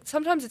 like,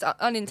 sometimes it's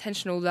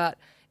unintentional that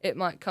it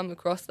might come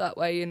across that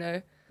way, you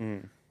know?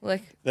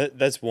 Like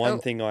that's one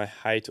thing I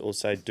hate or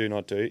say do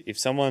not do. If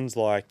someone's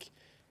like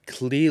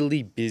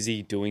clearly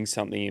busy doing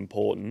something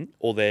important,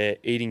 or they're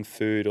eating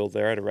food, or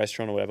they're at a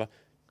restaurant or whatever,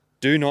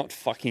 do not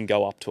fucking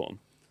go up to them.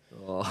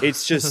 Oh.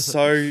 It's just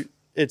so,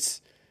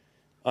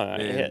 I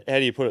don't know, how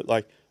do you put it?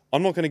 Like,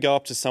 I'm not going to go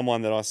up to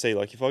someone that I see.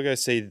 Like, if I go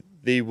see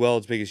the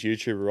world's biggest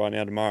YouTuber right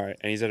now tomorrow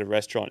and he's at a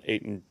restaurant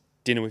eating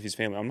dinner with his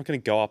family, I'm not going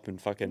to go up and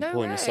fucking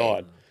pull him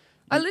aside.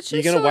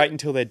 You're going to wait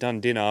until they're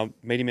done dinner,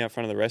 meet him out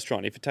front of the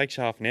restaurant. If it takes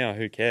you half an hour,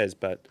 who cares?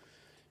 But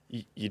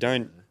you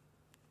don't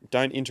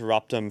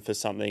interrupt them for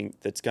something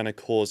that's going to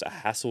cause a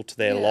hassle to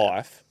their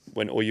life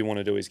when all you want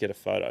to do is get a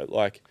photo.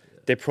 Like,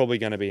 they're probably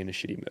going to be in a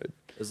shitty mood.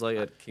 It's like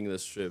at King of the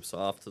Strip. So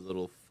after the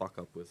little fuck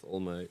up with All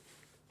Mate,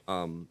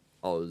 I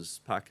was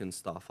packing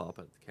stuff up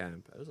at the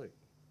camp. I was like,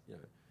 you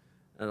know,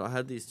 and I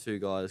had these two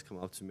guys come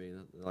up to me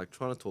and they're like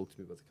trying to talk to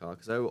me about the car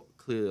because they were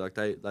clearly like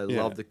they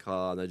loved the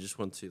car and they just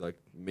wanted to like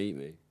meet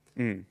me.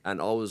 And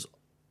I was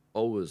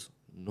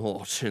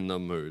not in the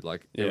mood.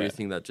 Like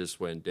everything that just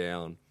went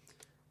down,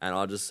 and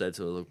I just said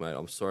to them, "Look, mate,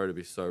 I'm sorry to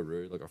be so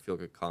rude. Like I feel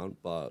like a cunt,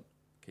 but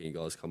can you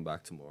guys come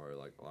back tomorrow?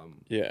 Like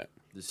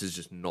this is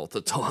just not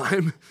the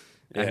time."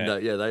 And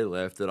they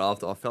left. And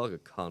after I felt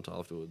like a cunt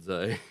afterwards.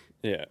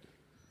 Yeah,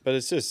 but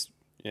it's just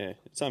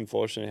it's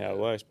unfortunate how it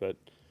works. But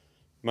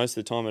most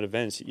of the time at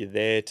events, you're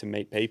there to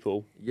meet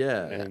people.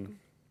 Yeah, and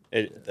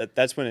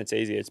that's when it's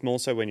easy. It's more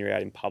so when you're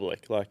out in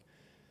public. Like,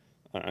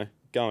 I don't know,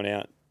 going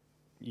out,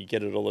 you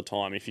get it all the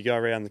time. If you go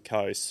around the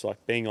coast,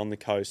 like being on the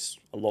coast,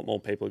 a lot more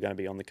people are going to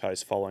be on the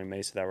coast following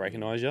me, so they'll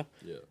recognise you.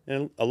 Yeah,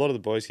 and a lot of the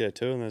boys get it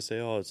too, and they say,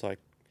 "Oh, it's like,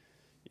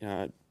 you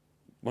know,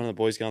 one of the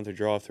boys going through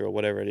drive-through or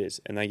whatever it is,"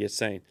 and they get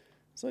seen.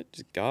 It's like,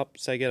 just go up,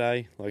 say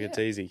g'day. Like, it's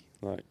easy.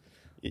 Like,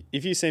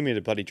 if you see me at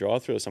a bloody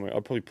drive-through or something,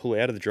 I'd probably pull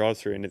out of the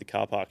drive-through into the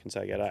car park and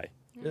say g'day.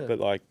 Yeah. But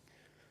like,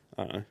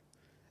 I don't know.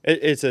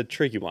 It's a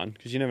tricky one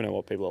because you never know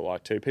what people are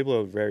like too. People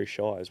are very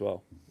shy as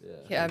well.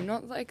 Yeah, I'm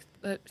not like,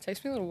 it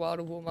takes me a little while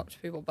to warm up to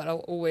people, but I'll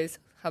always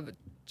have a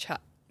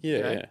chat. Yeah,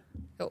 you know?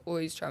 I'll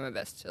always try my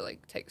best to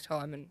like take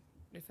time, and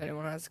if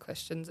anyone has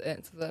questions,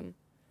 answer them.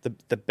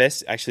 The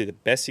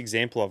best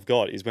example I've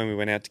got is when we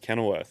went out to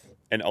Kenilworth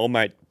and old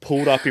mate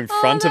pulled up in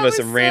front of us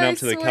and ran up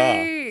to the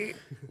car.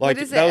 Like,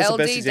 what is that it, was LDW the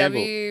best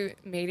example.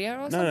 Media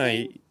or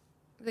something?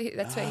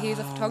 That's what he's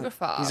a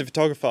photographer. He's a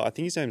photographer. I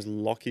think his name's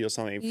Lockie or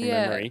something from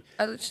memory.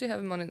 I literally have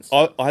him on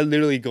Instagram. I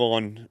literally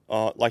gone,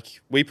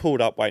 like, we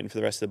pulled up waiting for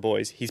the rest of the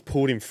boys. He's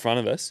pulled in front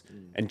of us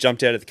and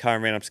jumped out of the car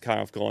and ran up to the car.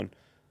 And I've gone,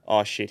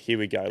 oh shit, here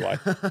we go. Like,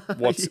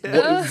 what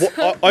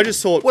I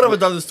just thought, what have I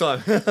done this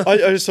time? I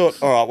just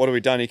thought, all right, what have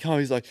we done?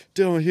 He's like,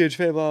 dude, I'm a huge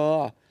fan, blah,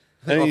 blah,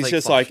 blah. And he's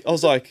just like, I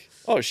was like,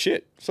 oh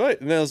shit, sweet.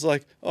 And then I was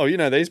like, oh, you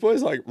know, these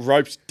boys like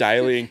roped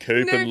Daly and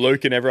Coop and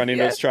Luke and everyone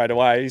into it straight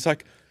away. He's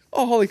like,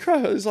 oh, holy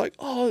crap. It was like,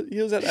 oh,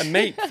 he was at that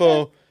meet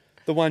for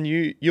the one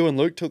you and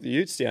Luke took the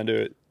utes down to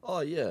it.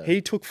 Oh, yeah.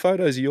 He took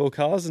photos of your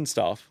cars and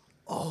stuff.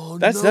 Oh,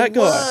 that's no that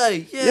guy.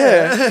 Way.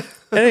 Yeah.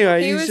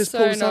 Anyway, he was just so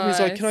pulled us up. nice.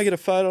 He's like, can I get a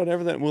photo and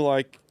everything? And we're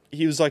like,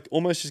 he was like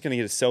almost just going to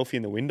get a selfie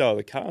in the window of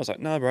the car. I was like,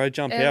 no, bro,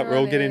 jump out. We're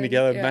all getting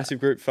together. Yeah. Massive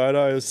group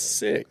photo. It was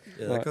sick.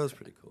 Yeah, that guy was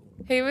pretty cool.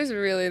 He was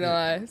really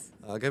nice.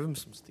 I gave him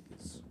some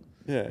stickers.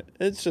 Yeah,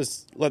 it's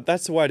just, like,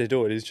 that's the way to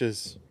do it. It's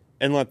just,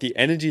 and like the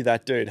energy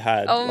that dude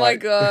had. Oh my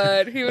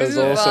God. He was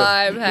a awesome.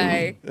 vibe,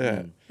 hey.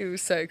 Yeah. He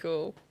was so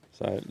cool.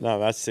 So, no,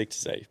 that's sick to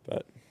see,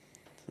 but,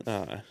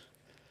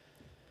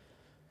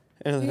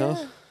 anything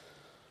else?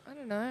 I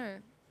don't know.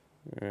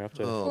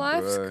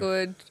 Life's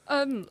good.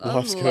 I'm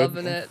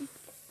loving it.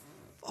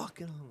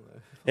 Fucking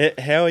hell.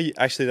 How are you,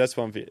 actually, that's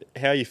one for you.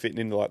 How are you fitting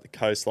into like the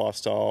coast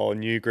lifestyle,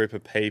 new group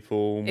of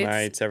people,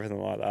 mates, everything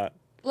like that?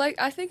 Like,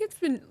 I think it's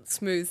been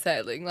smooth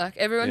sailing. Like,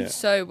 everyone's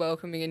so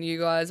welcoming, and you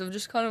guys have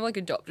just kind of like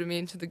adopted me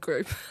into the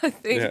group, I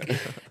think. Yeah.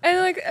 And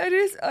like,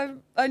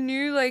 I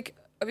knew like,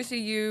 obviously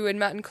you and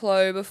Matt and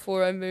Chloe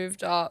before I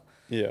moved up.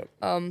 Yeah.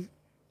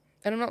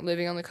 And I'm not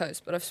living on the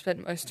coast, but I've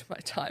spent most of my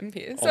time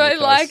here. So I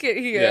like it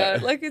here. Yeah.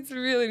 Like, it's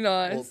really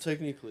nice. Well,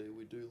 technically,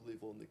 we do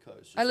live on the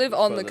coast. I live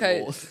on the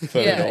coast.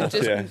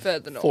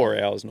 Further north.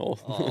 4 hours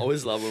north. I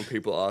always love when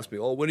people ask me,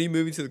 "Oh, when are you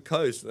moving to the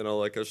coast?" And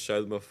I'll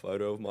show them a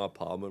photo of my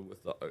apartment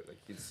with the you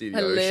can see the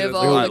ocean. Live I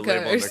on the live on the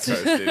coast.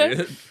 coast,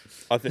 idiot.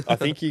 I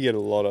think you get a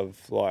lot of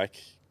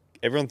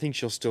everyone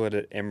thinks you're still at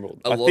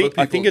Emerald. A lot of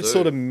I think people it's do.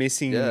 sort of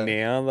missing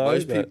now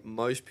though.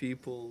 Most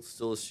people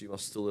still assume I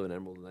still live in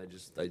Emerald, and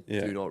they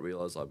do not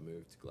realise I've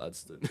moved to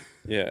Gladstone.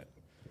 Yeah.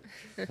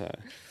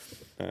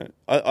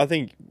 I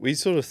think we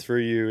sort of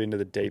threw you into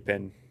the deep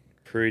end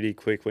pretty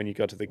quick when you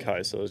got to the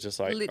coast. So it was just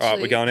like, all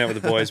right, we're going out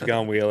with the boys, we're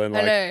going wheeling,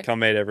 come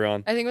meet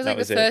everyone. I think it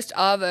was the first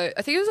Arvo.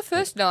 I think it was the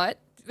first night.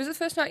 Was it the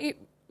first night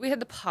we had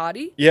the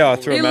party? Yeah, I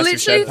threw a massive shed party. We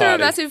literally threw a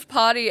massive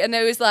party, and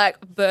there was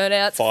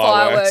burnouts,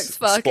 fireworks,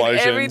 fucking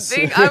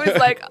everything. I was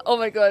like, oh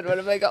my God, what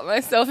have I got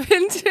myself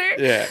into?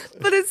 Yeah.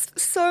 But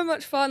it's so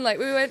much fun. Like,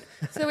 we had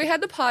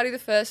the party the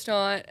first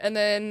night, and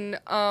then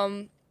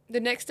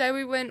the next day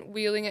we went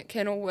wheeling at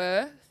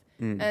Kenilworth,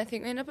 and I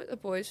think we ended up at the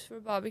boys for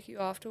a barbecue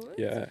afterwards.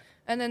 Yeah.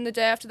 And then the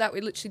day after that, we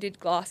literally did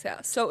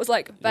Glasshouse. So it was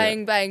like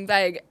bang, bang,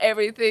 bang.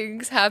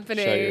 Everything's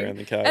happening. Show you around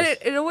the coast. And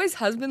it always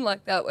has been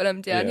like that when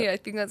I'm down here. I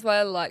think that's why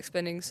I like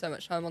spending so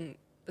much time on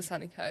the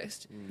sunny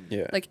coast.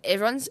 Yeah. Like,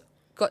 everyone's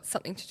got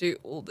something to do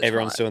all the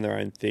Everyone's time. doing their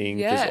own thing.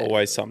 Yeah. There's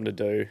always something to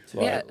do.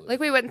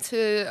 Like we went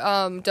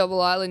to Double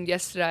Island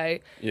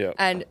yesterday. Yeah.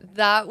 And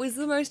that was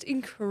the most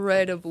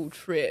incredible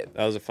trip.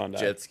 That was a fun day.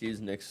 Jet skis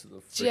next to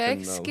the Jet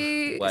freaking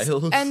skis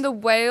whales. and the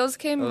whales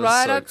came That was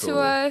right so up cool. to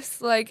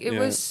us. Like, it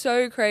was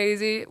so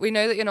crazy. We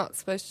know that you're not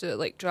supposed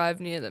to drive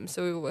near them,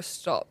 so we were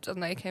stopped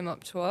and they came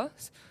up to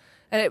us.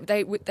 And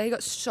they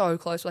got so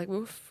close, like we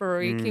were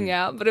freaking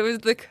out, but it was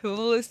the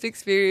coolest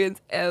experience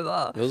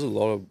ever. There was a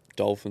lot of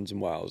dolphins and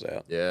whales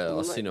out. Yeah,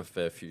 I've seen a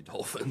fair few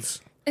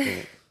dolphins.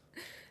 It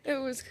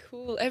was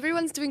cool.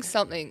 Everyone's doing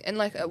something, and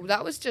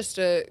that was just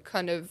a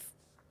kind of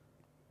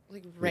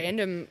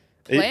random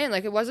plan.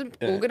 It wasn't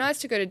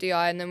organised to go to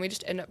DI, and then we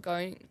just end up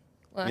going.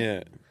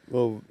 The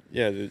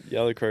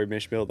other crew,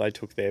 Mishmill, they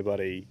took their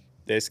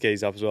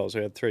skis up as well. So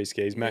we had 3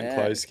 skis, Matt and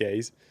Chloe's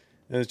skis.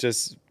 And it was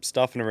just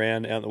stuffing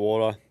around out in the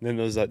water. And then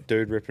there was that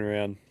dude ripping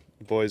around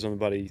the boys on the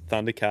buddy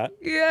Thundercat.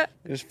 Yeah.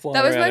 Just flying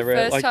That was around my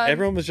everywhere. first time.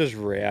 Everyone was just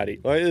rowdy.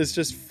 It was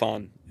just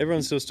fun.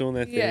 Everyone's still doing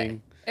their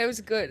thing. It was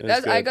good. It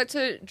was good. I got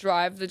to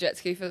drive the jet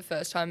ski for the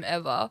first time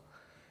ever.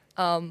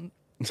 And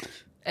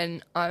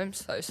I'm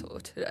so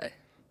sore today.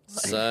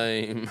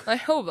 Same. My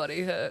whole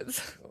body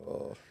hurts.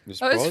 Oh.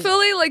 I was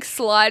fully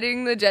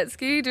sliding the jet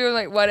ski,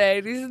 doing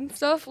 180s and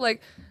stuff. I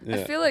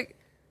feel like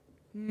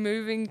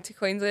moving to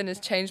Queensland has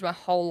changed my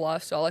whole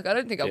lifestyle. I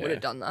don't think I would have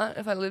done that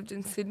if I lived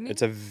in Sydney.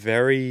 It's a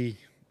very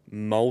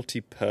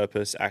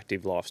multi-purpose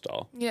active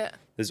lifestyle. Yeah.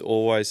 There's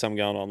always something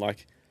going on.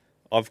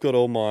 I've got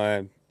all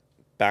my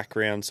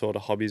background sort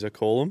of hobbies, I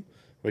call them,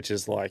 which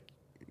is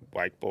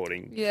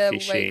wakeboarding,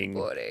 fishing,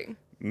 wakeboarding,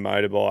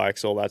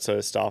 motorbikes, all that sort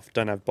of stuff.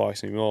 Don't have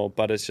bikes anymore,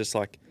 but it's just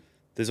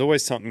there's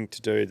always something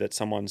to do that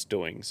someone's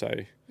doing. So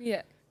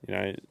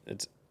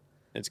it's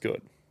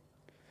good.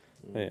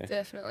 Yeah.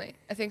 Definitely.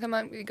 I think I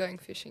might be going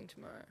fishing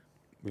tomorrow.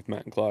 With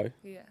Matt and Chloe.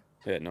 Yeah.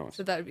 Yeah, nice.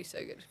 So that would be so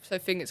good. So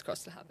fingers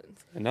crossed it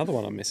happens. Another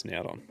one I'm missing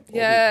out on.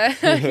 Yeah,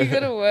 you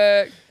got to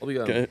work. I'll be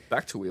going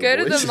back to wheel. Go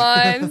to the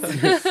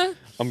mines.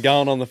 I'm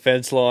going on the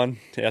fence line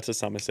out to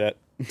Somerset.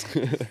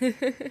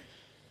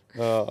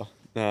 Oh,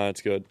 no,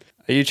 it's good.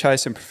 Are you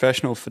chasing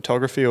professional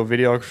photography or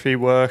videography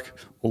work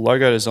or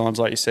logo designs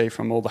like you see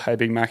from all the Hey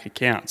Big Mac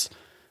accounts?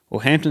 Well,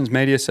 Hampton's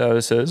Media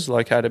Services,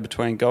 located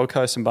between Gold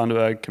Coast and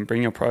Bundaberg, can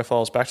bring your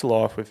profiles back to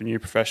life with a new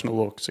professional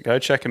look. So go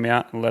check them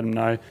out and let them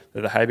know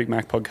that the Hey Big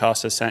Mac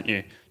podcast has sent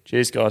you.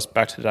 Cheers, guys.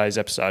 Back to today's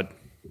episode.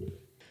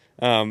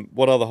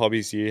 What other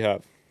hobbies do you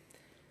have?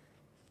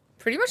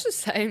 Pretty much the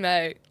same,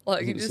 mate.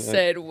 Like you just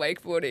said,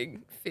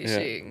 wakeboarding,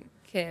 fishing,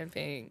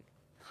 camping,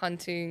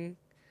 hunting.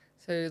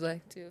 So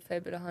do a fair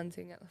bit of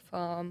hunting at the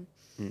farm.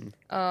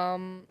 I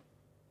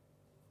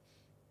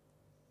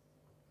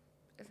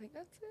think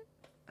that's it.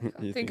 I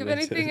can't think of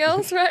anything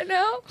else right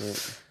now. Yeah.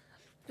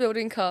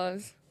 Building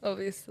cars,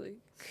 obviously.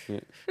 Yeah.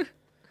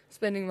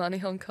 Spending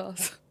money on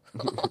cars.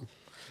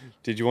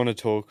 Did you want to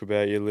talk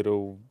about your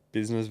little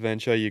business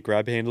venture, your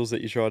grab handles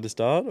that you tried to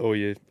start, or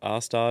you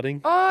are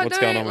starting? Oh, What's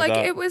going on with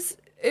that?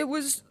 It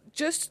was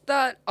just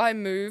that I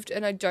moved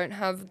and I don't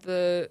have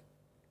the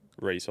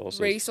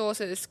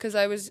resources because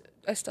I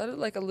started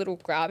a little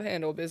grab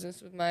handle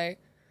business with my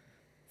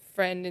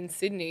friend in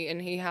Sydney,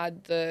 and he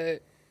had the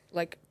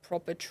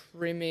proper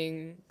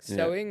trimming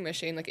sewing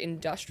machine,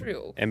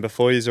 industrial. And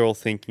before you're all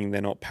thinking they're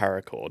not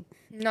paracord.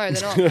 No,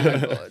 they're not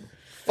paracord.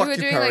 We were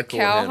doing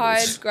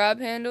cowhide grab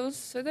handles,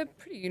 so they're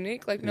pretty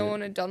unique. No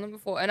one had done them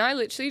before. And I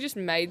literally just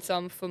made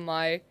some for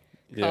my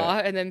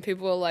car, and then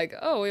people were like,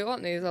 "Oh, we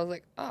want these." I was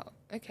like, "Oh,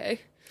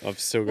 okay." I've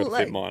still got to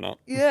fit mine up.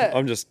 Yeah.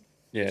 I'm just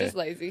just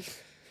lazy.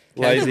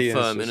 Lazy.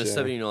 Confirm, in a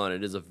 79,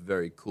 it is a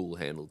very cool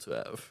handle to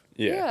have.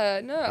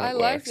 Yeah, no, I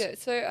liked it.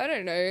 So I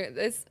don't know.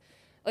 There's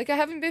I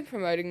haven't been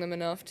promoting them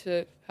enough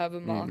to have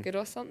a market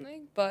or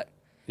something, but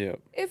Yeah.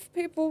 if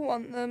people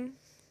want them,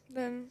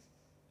 then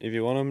If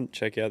you want them,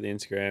 check out the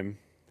Instagram.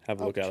 Have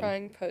a I'll look at them. try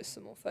and post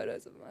some more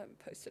photos of them. I haven't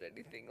posted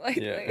anything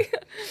lately. Yeah.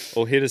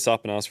 Or hit us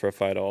up and ask for a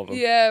photo of them.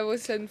 Yeah, we'll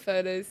send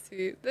photos to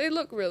you. They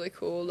look really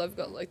cool. They've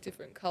got like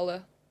different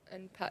colour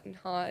and pattern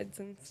hides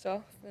and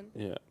stuff. And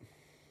Yeah.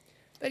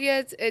 but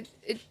yeah, it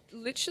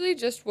literally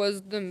just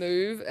was the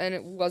move, and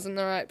it wasn't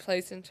the right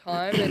place and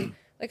time. And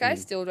like, I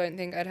still don't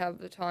think I'd have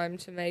the time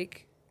to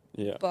make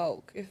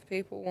bulk if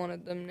people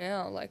wanted them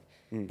now. Like,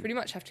 pretty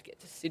much have to get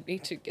to Sydney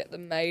to get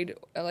them made.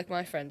 Like,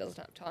 my friend doesn't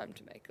have time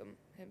to make them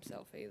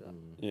himself either.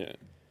 Yeah.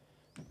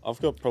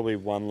 I've got probably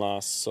one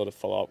last sort of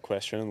follow-up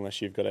question,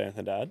 unless you've got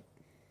anything to add.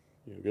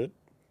 You're good?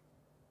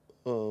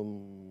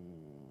 No.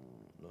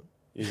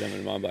 He's under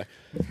the mind, I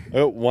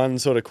got one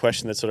sort of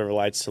question that sort of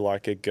relates to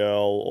like a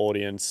girl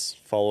audience,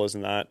 followers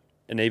and that,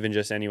 and even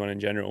just anyone in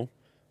general.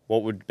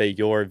 What would be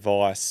your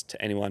advice to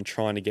anyone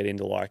trying to get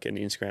into like an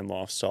Instagram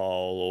lifestyle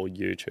or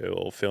YouTube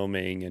or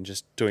filming and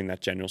just doing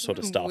that general sort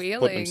of stuff, Wheeling,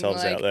 putting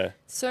themselves out there?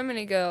 So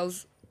many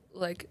girls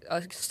like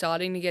are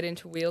starting to get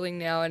into wheeling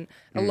now, and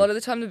a lot of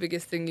the time the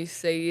biggest thing you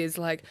see is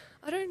like,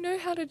 I don't know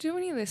how to do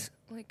any of this.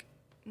 Like,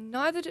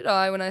 neither did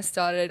I when I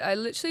started. I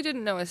literally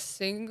didn't know a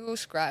single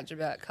scratch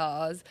about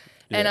cars,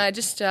 and I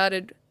just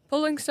started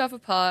pulling stuff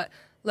apart,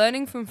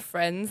 learning from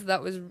friends.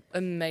 That was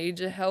a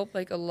major help.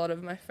 Like, a lot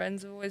of my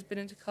friends have always been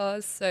into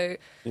cars, so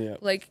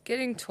like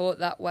getting taught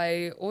that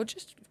way, or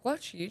just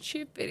watch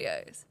YouTube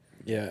videos.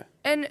 Yeah.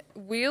 And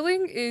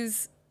wheeling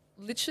is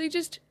literally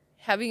just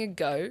having a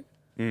go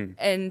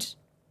and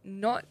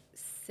not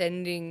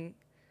sending.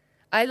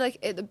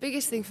 The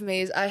biggest thing for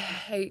me is I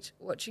hate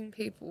watching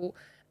people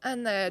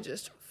and they're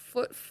just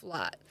foot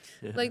flat.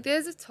 Yeah. Like,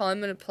 there's a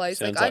time and a place.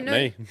 Sounds like I know.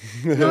 me.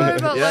 No,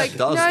 but Yeah, like, it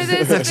does. no,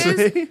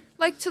 there's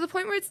like, to the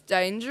point where it's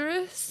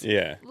dangerous.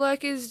 Yeah.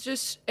 Like, is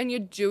just, and you're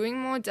doing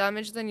more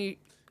damage than you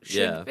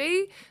should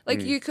be.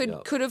 Like, you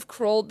could have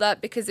crawled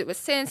that because it was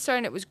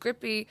sandstone, it was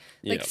grippy.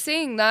 Like,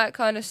 seeing that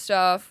kind of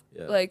stuff,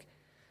 like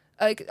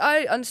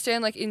I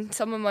understand, like, in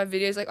some of my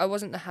videos, like, I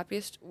wasn't the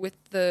happiest with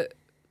the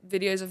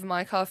videos of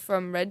my car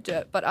from Red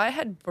Dirt, but I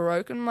had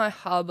broken my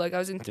hub. Like, I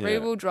was in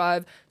three-wheel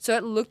drive, so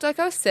it looked like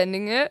I was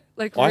sending it,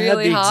 like,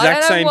 really hard. I had the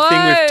exact same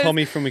thing with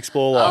Tommy from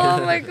Explore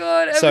Life. Oh, my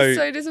God. I was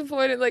so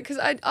disappointed. Like, because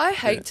I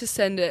hate to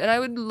send it, and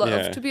I would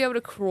love to be able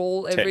to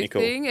crawl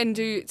everything and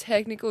do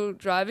technical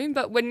driving,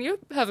 but when you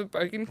have a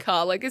broken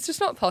car, like, it's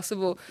just not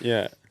possible.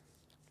 Yeah.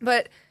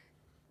 But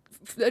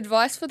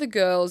advice for the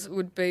girls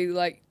would be,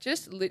 like,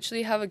 just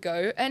literally have a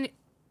go. And,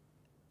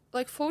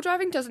 like, full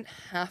driving doesn't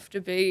have to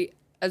be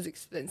as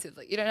expensive.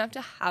 Like, you don't have to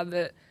have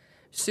a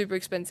super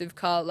expensive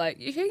car. Like,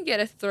 you can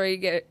get a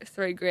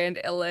 $3 grand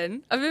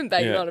LN. I've been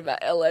banging on about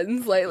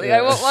LNs lately.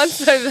 I want one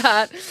so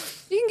bad.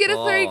 You can get a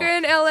 $3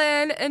 grand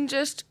LN and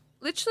just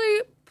literally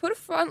put a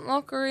front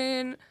locker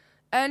in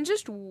and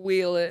just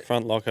wheel it.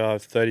 Front locker,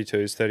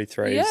 32s,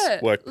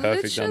 33s, work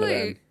perfect under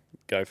them.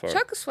 Go for it.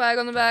 Chuck a swag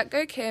on the back,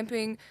 go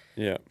camping.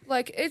 Yeah.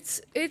 Like,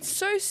 it's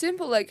so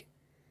simple. Like,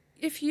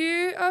 if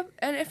you're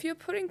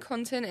putting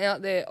content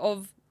out there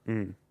of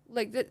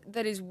like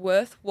that is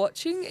worth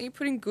watching, and you're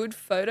putting good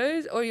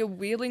photos, or you're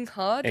wheeling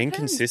hard. And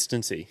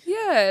consistency.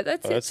 Yeah,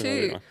 that's it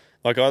too.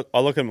 Like, I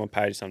look at my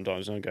page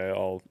sometimes and I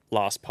go,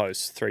 last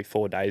post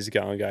 3-4 days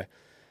ago, and I go,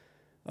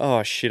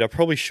 oh shit, I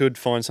probably should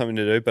find something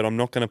to do, but I'm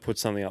not going to put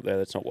something up there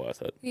that's not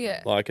worth it.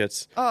 Yeah. Like,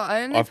 it's...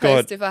 I only I've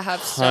post got if I have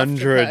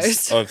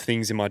hundreds of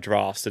things in my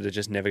drafts that are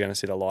just never going to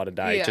see the light of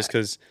day, just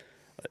because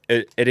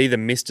it either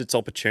missed its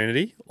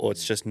opportunity or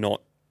it's just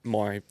not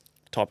my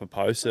type of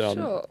post.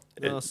 Sure.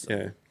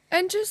 Yeah.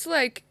 And just,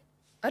 like,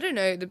 I don't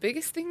know, the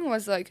biggest thing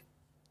was, like,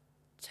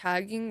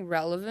 tagging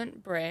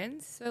relevant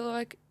brands. So,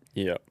 like,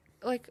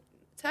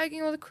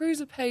 tagging all the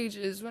cruiser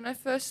pages. When I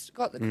first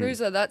got the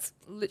cruiser, that's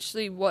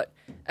literally what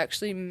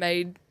actually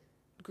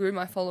grew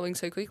my following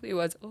so quickly,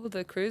 was all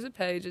the cruiser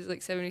pages,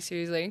 like 70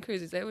 Series Land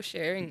Cruisers, they were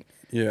sharing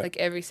like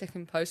every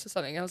second post or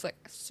something. I was,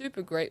 like,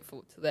 super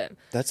grateful to them.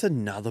 That's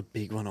another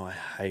big one I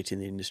hate in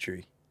the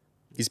industry,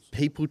 is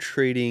people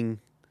treating...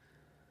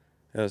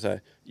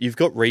 You've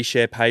got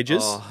reshare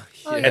pages,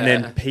 and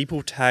then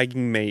people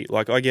tagging me.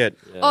 Like, I get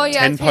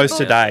 10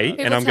 posts a day,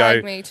 and I'm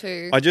going. Me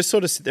too. I just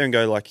sort of sit there and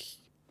go, like,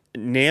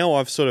 now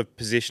I've sort of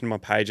positioned my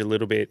page a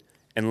little bit.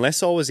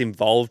 Unless I was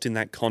involved in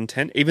that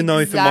content, even though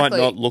if it might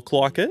not look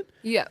like it,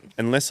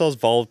 unless I was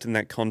involved in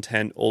that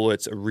content, or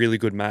it's a really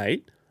good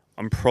mate,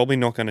 I'm probably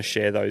not going to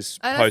share those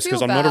posts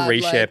because I'm not a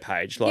reshare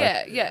page.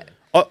 Like,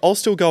 I'll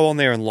still go on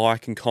there and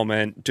like and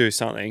comment, do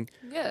something.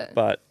 Yeah,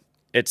 but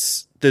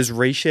there's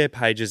reshare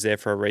pages there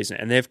for a reason,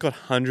 and they've got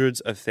hundreds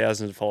of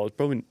thousands of followers.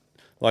 Probably,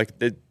 like,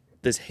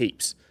 there's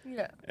heaps.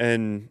 Yeah.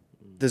 And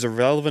there's a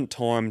relevant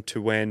time to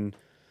when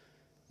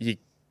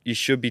you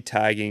should be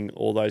tagging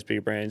all those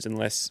big brands,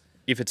 unless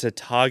if it's a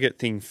target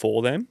thing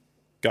for them,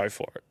 go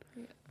for it.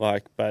 Yeah.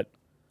 Like, but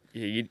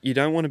you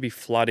don't want to be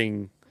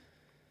flooding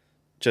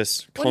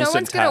just constant no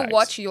one's tags. Gonna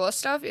watch your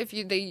stuff if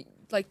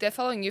they're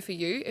following you for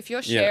you. If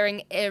you're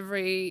sharing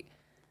every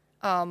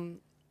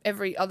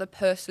other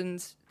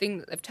person's thing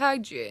that they've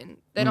tagged you in,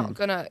 they're not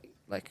gonna,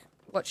 like,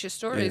 watch your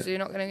stories, you're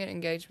not going to get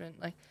engagement.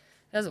 Like,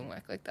 it doesn't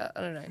work like that.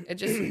 I don't know. It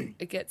just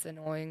it gets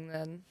annoying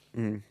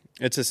then.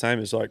 It's the same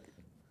as like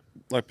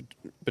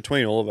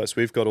between all of us,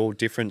 we've got all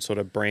different sort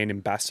of brand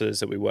ambassadors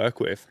that we work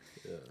with,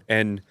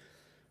 and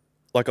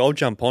like I'll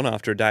jump on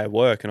after a day of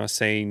work and I've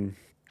seen,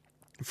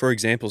 for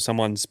example,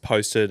 someone's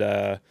posted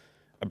a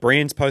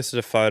brand's posted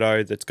a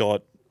photo that's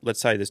got,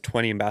 let's say there's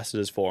 20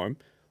 ambassadors for them.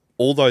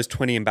 All those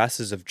 20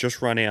 ambassadors have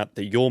just run out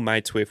that you're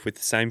mates with the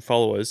same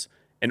followers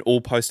and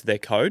all posted their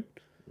code.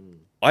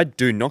 I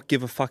do not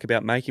give a fuck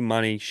about making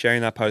money,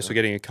 sharing that post or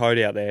getting a code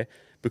out there,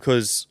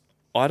 because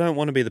I don't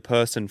want to be the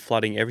person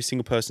flooding every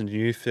single person's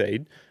news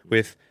feed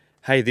with,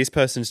 hey, this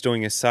person's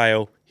doing a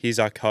sale, here's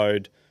our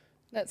code.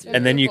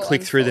 And then you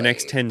click through the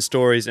next 10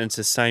 stories and it's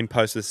the same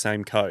post with the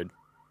same code.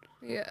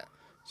 Yeah.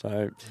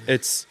 So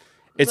it's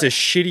a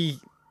shitty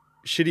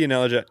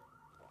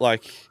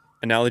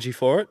analogy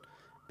for it,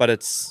 but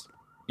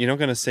you're not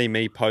going to see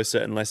me post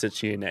it unless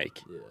it's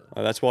unique.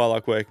 Yeah. That's why I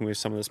like working with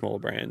some of the smaller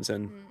brands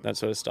and that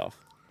sort of stuff.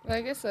 Well,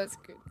 I guess that's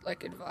good,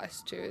 like,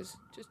 advice too, is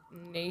just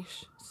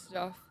niche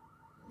stuff.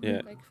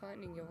 Yeah. Like,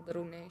 finding your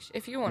little niche.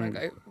 If you want to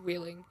go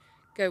wheeling,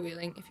 go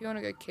wheeling. If you want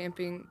to go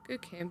camping, go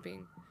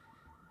camping.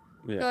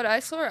 Yeah. God, I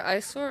saw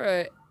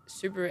a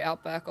Subaru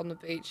Outback on the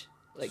beach,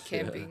 like,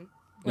 camping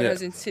when I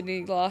was in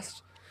Sydney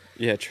last.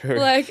 Yeah, true.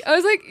 Like, I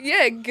was like,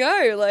 yeah,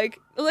 go.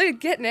 Like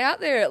getting out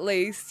there at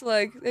least.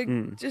 Like,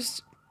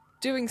 just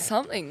doing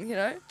something, you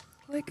know?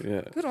 Like,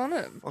 good on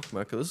him. Fuck,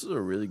 Macca, this is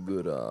a really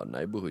good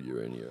neighbourhood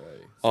you're in here,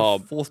 eh?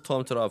 It's the fourth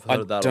time today I've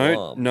heard that alarm. I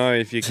don't know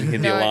if you can hear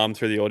the alarm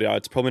through the audio.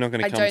 It's probably not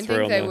going to come through on the system. I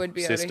don't think they would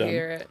be able to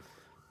hear it.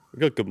 We've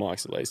got good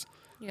mics at least.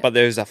 Yeah. But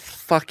there's a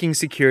fucking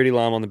security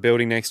alarm on the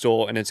building next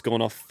door and it's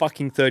gone off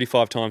fucking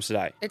 35 times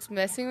today. It's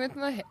messing with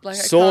my head. Like,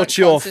 sort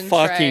your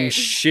fucking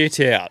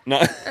shit out.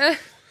 No.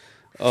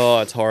 Oh,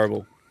 it's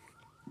horrible.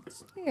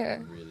 Yeah.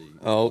 Really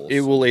awesome. It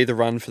will either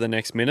run for the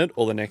next minute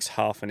or the next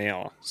half an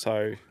hour.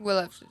 So we'll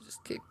have to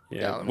just keep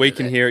going. We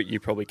can hear it. You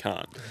probably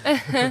can't.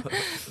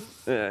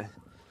 Yeah.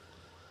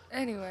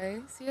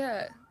 Anyways,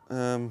 yeah.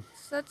 So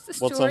that's the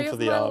story. What's on for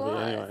the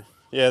RV anyway?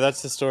 Yeah,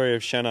 that's the story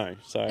of Shanno.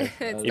 So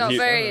it's not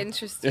very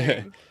interesting.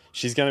 Yeah,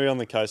 she's going to be on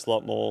the coast a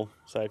lot more.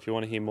 So if you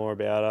want to hear more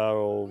about her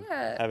or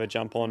have a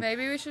jump on,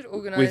 maybe we should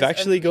organise. We've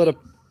actually got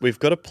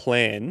a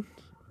plan,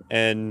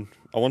 and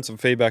I want some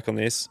feedback on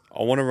this.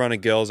 I want to run a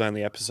girls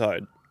only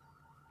episode.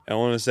 I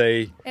want to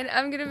see. And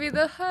I'm going to be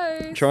the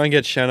host. Try and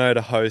get Shanno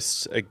to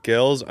host a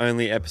girls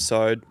only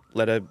episode.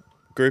 Let a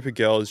group of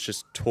girls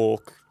just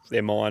talk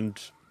their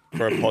mind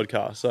for a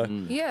podcast. So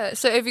yeah.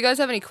 So if you guys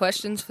have any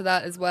questions for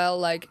that as well,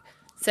 like,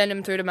 send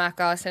them through to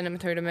Macca, send them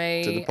through to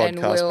me, to the podcast and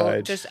we'll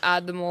page. Just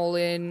add them all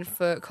in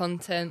for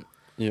content.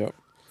 Yep.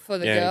 For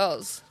the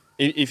girls.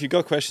 If you've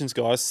got questions,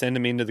 guys, send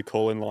them into the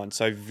call-in line.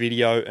 So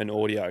video and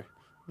audio.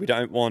 We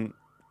don't want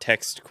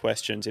text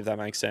questions, if that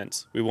makes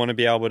sense. We want to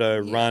be able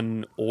to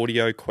run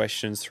audio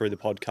questions through the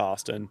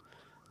podcast, and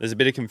there's a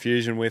bit of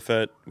confusion with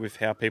it, with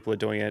how people are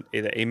doing it.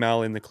 Either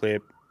email in the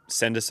clip,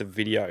 send us a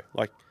video.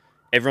 Like,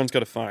 everyone's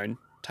got a phone.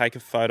 Take a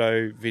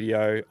photo,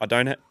 video.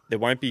 There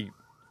won't be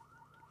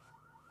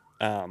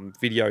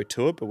video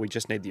to it, but we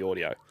just need the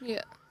audio.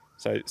 Yeah.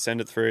 So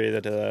send it through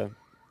either to the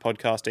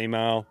podcast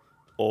email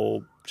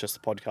or just the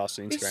podcast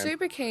Instagram. Be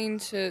super keen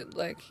to,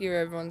 like, hear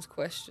everyone's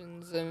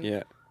questions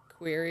and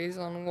queries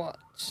on what.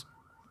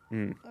 I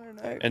don't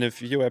know. And a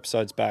few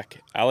episodes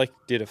back, Alec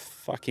did a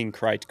fucking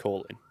crate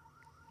call in.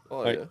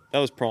 Oh, yeah. That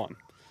was prime.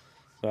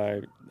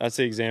 So that's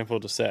the example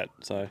to set.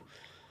 So,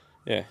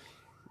 yeah.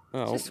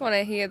 Oh, just want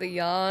to hear the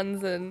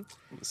yarns and...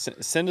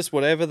 Send us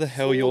whatever the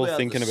hell you're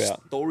thinking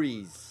about.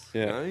 Stories.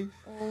 Yeah. You know?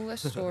 All the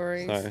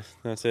stories. So,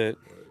 that's it.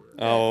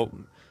 Oh,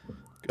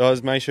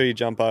 guys, make sure you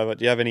jump over.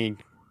 Do you have any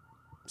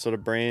sort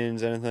of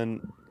brands,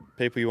 anything,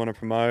 people you want to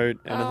promote,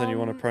 anything you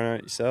want to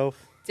promote yourself?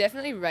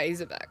 Definitely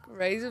Razorback.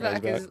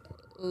 Razorback has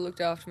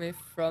looked after me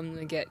from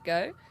the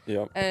get-go.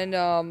 Yep.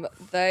 And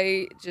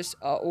they just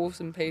are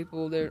awesome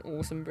people. They're an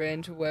awesome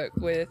brand to work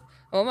with.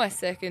 I'm on my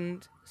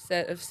second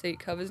set of seat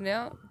covers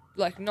now.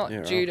 Like, not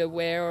due to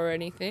wear or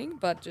anything,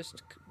 but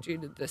just due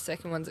to the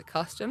second one's a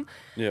custom.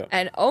 Yeah.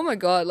 And, oh, my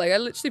God, like, I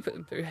literally put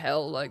them through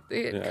hell. Like,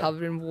 they get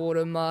covered in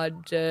water,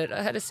 mud, dirt.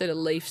 I had a set of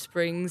leaf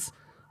springs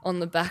on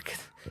the back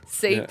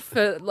seat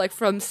for, like,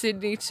 from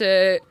Sydney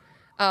to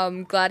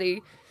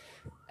Gladdy.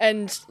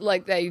 And,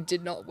 like, they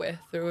did not wear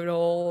through it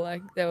all.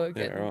 Like, they were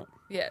getting,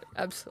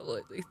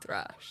 absolutely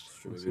thrashed.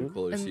 Good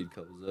quality seat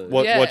covers there.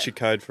 What's your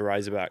code for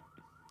Razorback?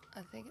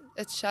 I think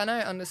it's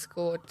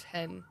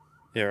Shanno_10.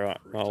 Yeah, right.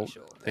 Well,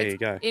 sure. There you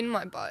go. In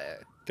my bio.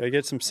 Go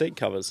get some seat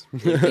covers.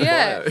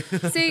 Yeah.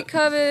 Seat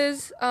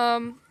covers,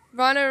 Rhino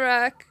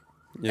rack,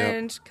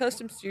 and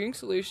custom steering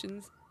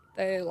solutions.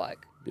 They're, like,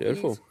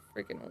 beautiful.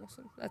 Freaking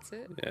awesome. That's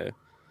it. Yeah.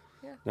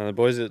 No, the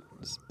boys at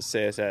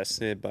CSS,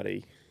 their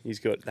buddy, he's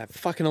got that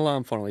fucking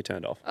alarm finally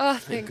turned off. Oh,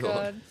 thank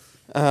God.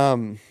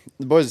 The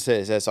boys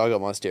at CSS, I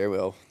got my steering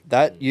wheel.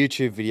 That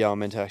YouTube video I'm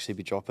meant to actually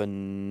be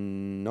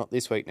dropping not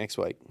this week, next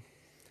week.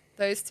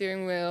 Those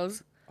steering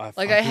wheels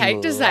I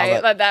hate to say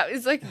it, like that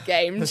is like a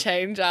game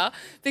changer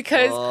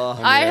because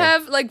I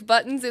have like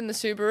buttons in the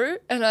Subaru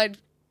and I'd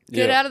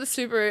get out of the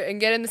Subaru and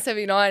get in the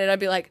 79 and I'd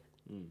be like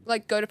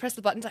go to press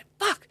the buttons, like,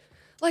 fuck.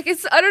 Like,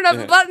 I don't have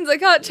the buttons, I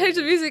can't change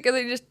the music, and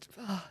then just,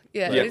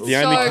 it's the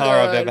only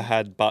car I've ever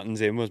had buttons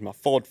in was my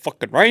Ford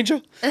fucking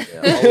Ranger.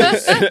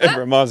 It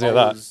reminds me of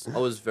that. I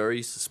was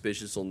very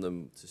suspicious on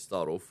them to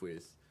start off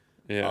with.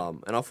 Yeah.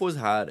 And I've always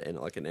had an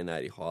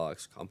N80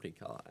 Hilux company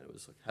car, and it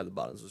was like, had the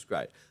buttons, it was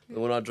great. But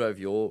when I drove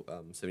your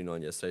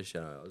 79 yesterday,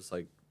 Shanno, I was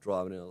like,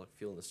 driving and like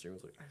feeling the steering, I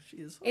was like,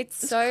 actually,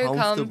 it's so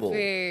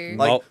comfy.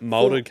 Like,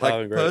 molded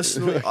carbon. Like,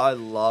 personally, I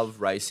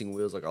love racing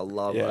wheels. Like, I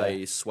love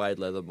a suede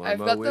leather Momo wheel. I've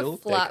got the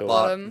flat but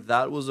bottom.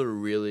 that was a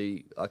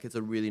really, like, it's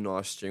a really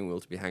nice steering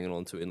wheel to be hanging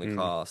onto in the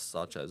car,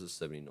 such as a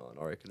 79.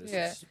 I reckon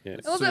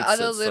it's all the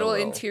other little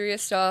interior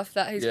stuff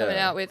that he's coming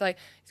out with, like,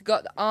 he's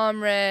got the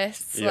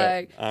armrests,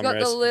 like, he's got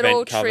the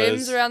little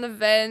trims around the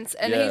vents,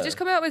 and he's just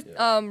come out with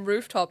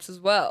rooftops as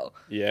well.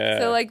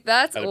 Yeah. So, like,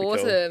 that's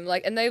awesome. Cool.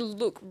 Like, and they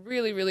look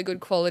really, really good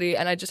quality.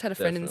 And I just had a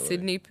friend in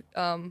Sydney pick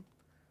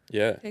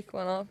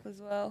one up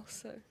as well.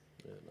 So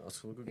nice,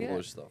 some good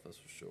quality stuff, that's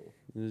for sure.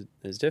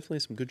 There's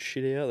definitely some good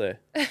shit out there.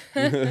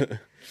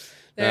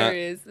 There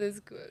is. There's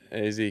good.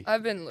 Easy.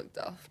 I've been looked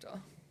after.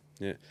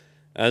 Yeah.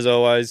 As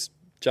always,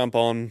 jump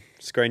on,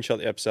 screenshot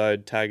the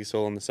episode, tag us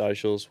all on the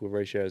socials. We'll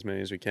reshare as many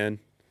as we can.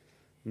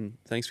 And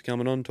thanks for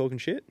coming on and talking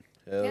shit.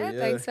 Hell yeah.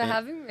 Thanks for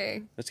having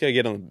me. Let's go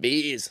get on the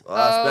beers.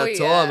 Oh, it's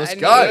about time. Let's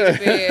go.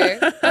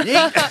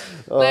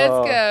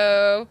 Let's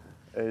go.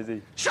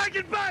 Easy. Shake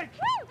it back!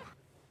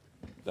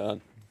 Done.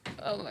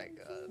 Oh my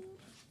god.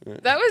 Yeah.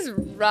 That was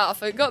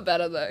rough. It got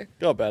better though.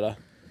 Got better.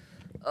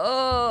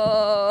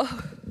 Oh.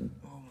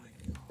 Oh my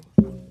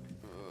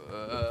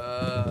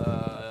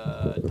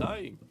god.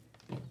 Dang.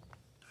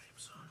 Damn,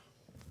 son.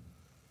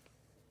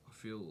 I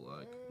feel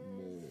like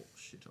more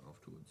shit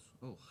afterwards.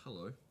 Oh,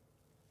 hello.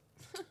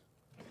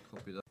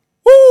 Copy that.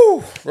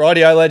 Woo!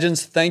 Rightio,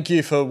 legends. Thank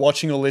you for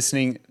watching or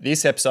listening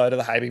this episode of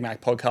the Hey Big Mac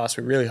podcast.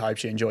 We really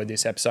hope you enjoyed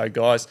this episode,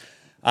 guys.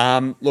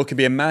 Look, it'd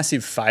be a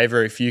massive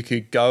favour if you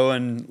could go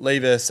and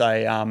leave us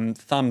a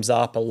thumbs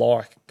up, a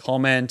like,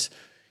 comment.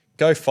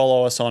 Go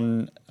follow us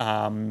on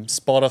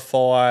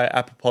Spotify,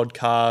 Apple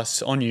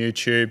Podcasts, on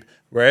YouTube,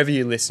 wherever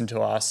you listen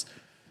to us.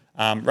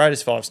 Rate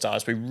us 5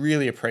 stars. We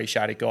really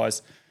appreciate it,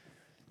 guys.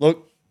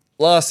 Look,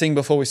 last thing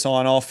before we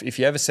sign off, if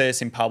you ever see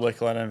us in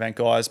public or at an event,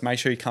 guys, make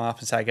sure you come up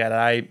and say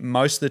g'day.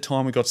 Most of the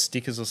time we've got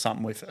stickers or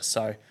something with us,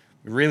 so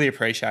we really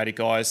appreciate it,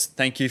 guys.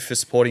 Thank you for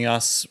supporting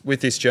us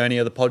with this journey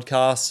of the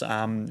podcast.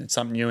 It's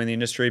something new in the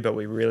industry, but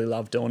we really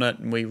love doing it,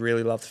 and we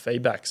really love the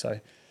feedback. So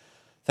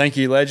thank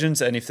you,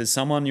 legends. And if there's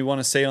someone you want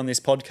to see on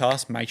this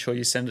podcast, make sure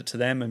you send it to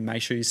them and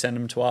make sure you send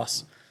them to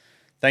us.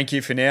 Thank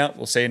you for now.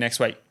 We'll see you next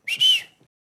week.